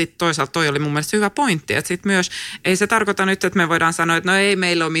toisaalta toi oli mun mielestä hyvä pointti, että sitten myös ei se tarkoita nyt, että me voidaan sanoa, että no ei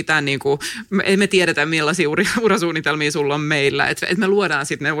meillä ole mitään ei me tiedetä millaisia urasuunnitelmia sulla on meillä, että me luodaan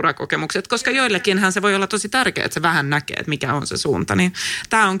sitten ne urakokemukset, koska joillekinhan se voi olla tosi tärkeää, että se vähän näkee, että mikä on se suunta. Niin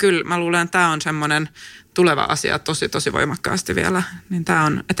tää on kyllä, mä luulen, että tää on semmoinen tuleva asia tosi voimakkaasti vielä. Niin tämä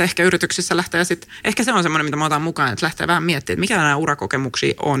on, että ehkä yrityksissä lähtee sitten, ehkä se on semmoinen, mitä mä otan mukaan, että lähtee vähän miettimään, että mikä nämä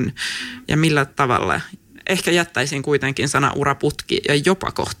urakokemuksia on ja millä tavalla. Ehkä jättäisin kuitenkin sana uraputki ja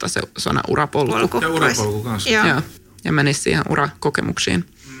jopa kohta se sana urapolku. Ja urapolku kanssa. Joo. Ja menisi siihen urakokemuksiin.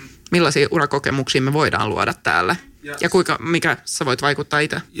 Millaisia urakokemuksia me voidaan luoda täällä? Ja mikä sä voit vaikuttaa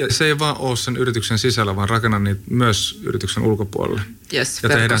itse? Ja se ei vaan ole sen yrityksen sisällä, vaan rakenna niitä myös yrityksen ulkopuolelle. Yes, ja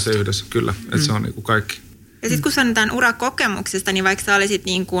tehdään se yhdessä, kyllä. Että se on niin kuin kaikki. Ja sitten kun sanotaan urakokemuksesta, niin vaikka sä olisit,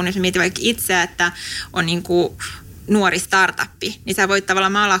 niin kuin, jos mietit vaikka itse, että on niin kuin nuori startuppi, niin sä voit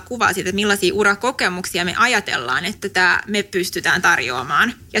tavallaan maalaa kuvaa siitä, että millaisia urakokemuksia me ajatellaan, että me pystytään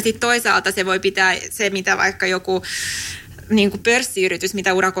tarjoamaan. Ja sitten toisaalta se voi pitää se, mitä vaikka joku niin kuin pörssiyritys,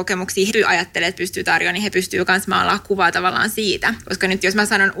 mitä urakokemuksia he ajattelee, että pystyy tarjoamaan, niin he pystyy myös maalaa kuvaa tavallaan siitä. Koska nyt jos mä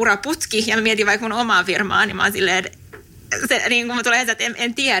sanon uraputki ja mä mietin vaikka mun omaa firmaa, niin mä oon silleen, se, niin kuin mä tulen ensin, että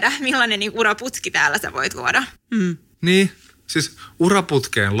en tiedä, millainen niin uraputki täällä sä voit luoda. Niin, siis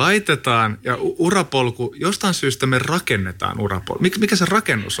uraputkeen laitetaan ja urapolku, jostain syystä me rakennetaan urapolku. Mikä se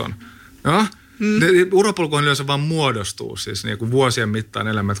rakennus on? No? Urapolkuhan yleensä vaan muodostuu, siis niin kuin vuosien mittaan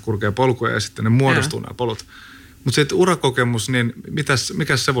elämät kulkee polkuja ja sitten ne muodostuu nämä polut. Mutta sitten urakokemus, niin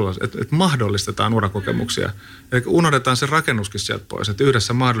mikä se voi olla? Että mahdollistetaan urakokemuksia. Eli unohdetaan se rakennuskin sieltä pois, että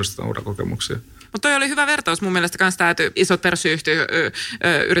yhdessä mahdollistetaan urakokemuksia. Mutta toi oli hyvä vertaus mun mielestä kanssa tämä, isot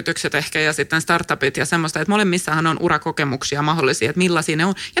pörssiyritykset ehkä ja sitten startupit ja semmoista, että molemmissahan on urakokemuksia mahdollisia, että millaisia ne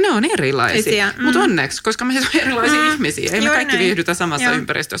on. Ja ne on erilaisia, mutta onneksi, koska me siis on erilaisia ihmisiä. Ei me kaikki viihdytä samassa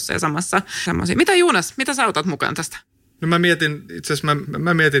ympäristössä ja samassa semmoisia. Mitä Joonas, mitä sä otat mukaan tästä? No mä mietin, itse asiassa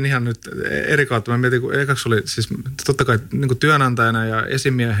mä mietin ihan nyt eri kautta. Mä mietin, kun ekaksi oli siis totta kai niin kuin työnantajana ja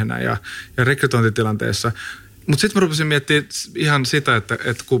esimiehenä ja rekrytointitilanteessa. Mutta sitten mä rupesin miettimään ihan sitä, että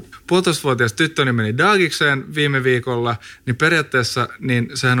kun 1,5-vuotias tyttöni meni daagikseen viime viikolla, niin periaatteessa niin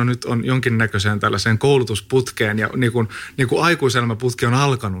sehän on nyt jonkinnäköiseen tällaiseen koulutusputkeen ja niin kuin aikuiselämäputki on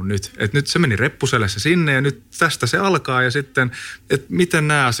alkanut nyt. Että nyt se meni reppuselässä sinne ja nyt tästä se alkaa ja sitten, että miten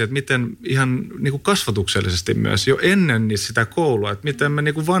nämä asiat, miten ihan niin kuin kasvatuksellisesti myös jo ennen niin sitä koulua, että miten me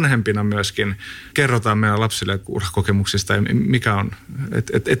niin kuin vanhempina myöskin kerrotaan meidän lapsille urakokemuksista ja mikä on,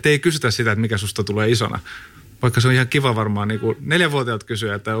 että ei kysytä sitä, että mikä susta tulee isona. Vaikka se on ihan kiva varmaan, niin kuin 4-vuotiaat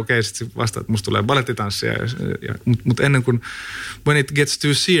kysyä, että okei, sitten vasta, että musta tulee balettitanssia. Mutta ennen kuin when it gets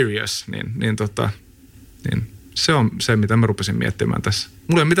too serious, niin se on se, mitä mä rupesin miettimään tässä.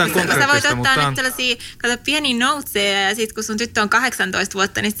 Mulla ei ole mitään konkreettista, mutta sä voit ottaa nyt sellaisia, pieniä noteseja ja sitten kun sun tyttö on 18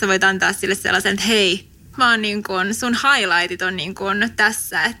 vuotta, niin sä voit antaa sille sellaisen, että hei, mä oon niin kuin, sun highlightit on niin kuin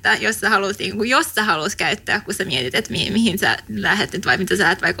tässä, että jos sä haluat käyttää, kun sä mietit, että mihin sä lähdet nyt vai mitä sä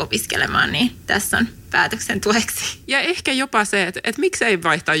lähdet vaikka opiskelemaan, niin tässä on päätöksen tueksi. Ja ehkä jopa se, että miksei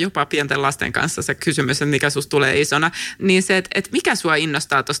vaihtaa jopa pienten lasten kanssa se kysymys, että mikä susta tulee isona, niin se, että mikä sua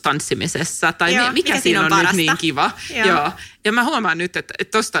innostaa tuossa tanssimisessa tai mikä siinä on nyt niin kiva. Joo. Ja mä huomaan nyt, että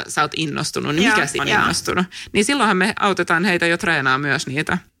tosta sä oot innostunut, niin mikä siinä on innostunut. Niin silloinhan me autetaan heitä jo treenaa myös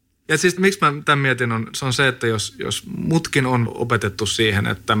niitä. Ja siis miksi mä tämän mietin, se on se, että jos mutkin on opetettu siihen,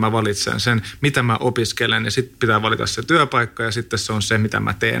 että mä valitsen sen, mitä mä opiskelen, ja sitten pitää valita se työpaikka, ja sitten se on se, mitä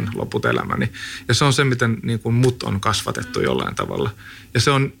mä teen loput elämäni. Ja se on se, miten niin kuin mut on kasvatettu jollain tavalla. Ja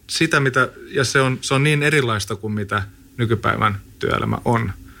se on sitä, se on niin erilaista kuin mitä nykypäivän työelämä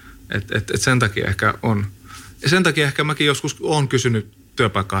on. Et sen takia ehkä on. Ja sen takia ehkä mäkin joskus olen kysynyt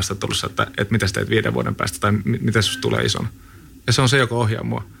työpaikkahaastattelussa, että mitä sä teet 5 vuoden päästä, tai miten susta tulee isona. Ja se on se, joka ohjaa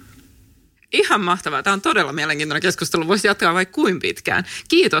mua. Ihan mahtavaa. Tämä on todella mielenkiintoinen keskustelu. Voisi jatkaa vaikka kuin pitkään.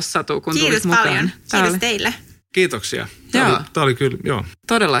 Kiitos Satu, kun tulit mukaan. Kiitos paljon. Kiitos teille. Kiitoksia. Tämä oli kyllä, joo.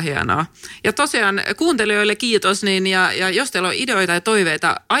 Todella hienoa. Ja tosiaan kuuntelijoille kiitos. Ja jos teillä on ideoita ja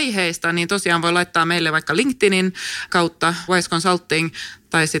toiveita aiheista, niin tosiaan voi laittaa meille vaikka LinkedInin kautta Wise Consulting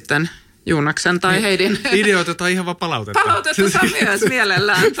tai sitten Joonaksen tai Heidin. Ideoita tai ihan vaan palautetta. Palautetta saa myös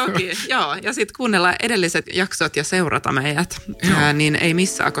mielellään, toki. Joo, ja sitten kuunnella edelliset jaksot ja seurata meidät, niin ei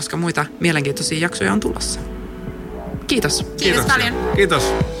missaa, koska muita mielenkiintoisia jaksoja on tulossa. Kiitos. Kiitos paljon. Kiitos.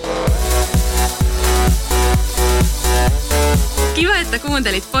 Kiva, että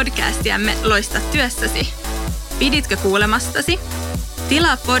kuuntelit podcastiamme Loista työssäsi. Piditkö kuulemastasi?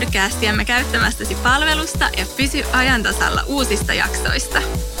 Tilaa podcastiamme käyttämästäsi palvelusta ja pysy ajan tasalla uusista jaksoista.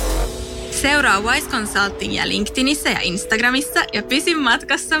 Seuraa Wise Consultingia LinkedInissä ja Instagramissa ja pysy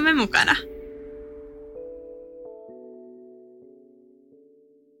matkassamme mukana.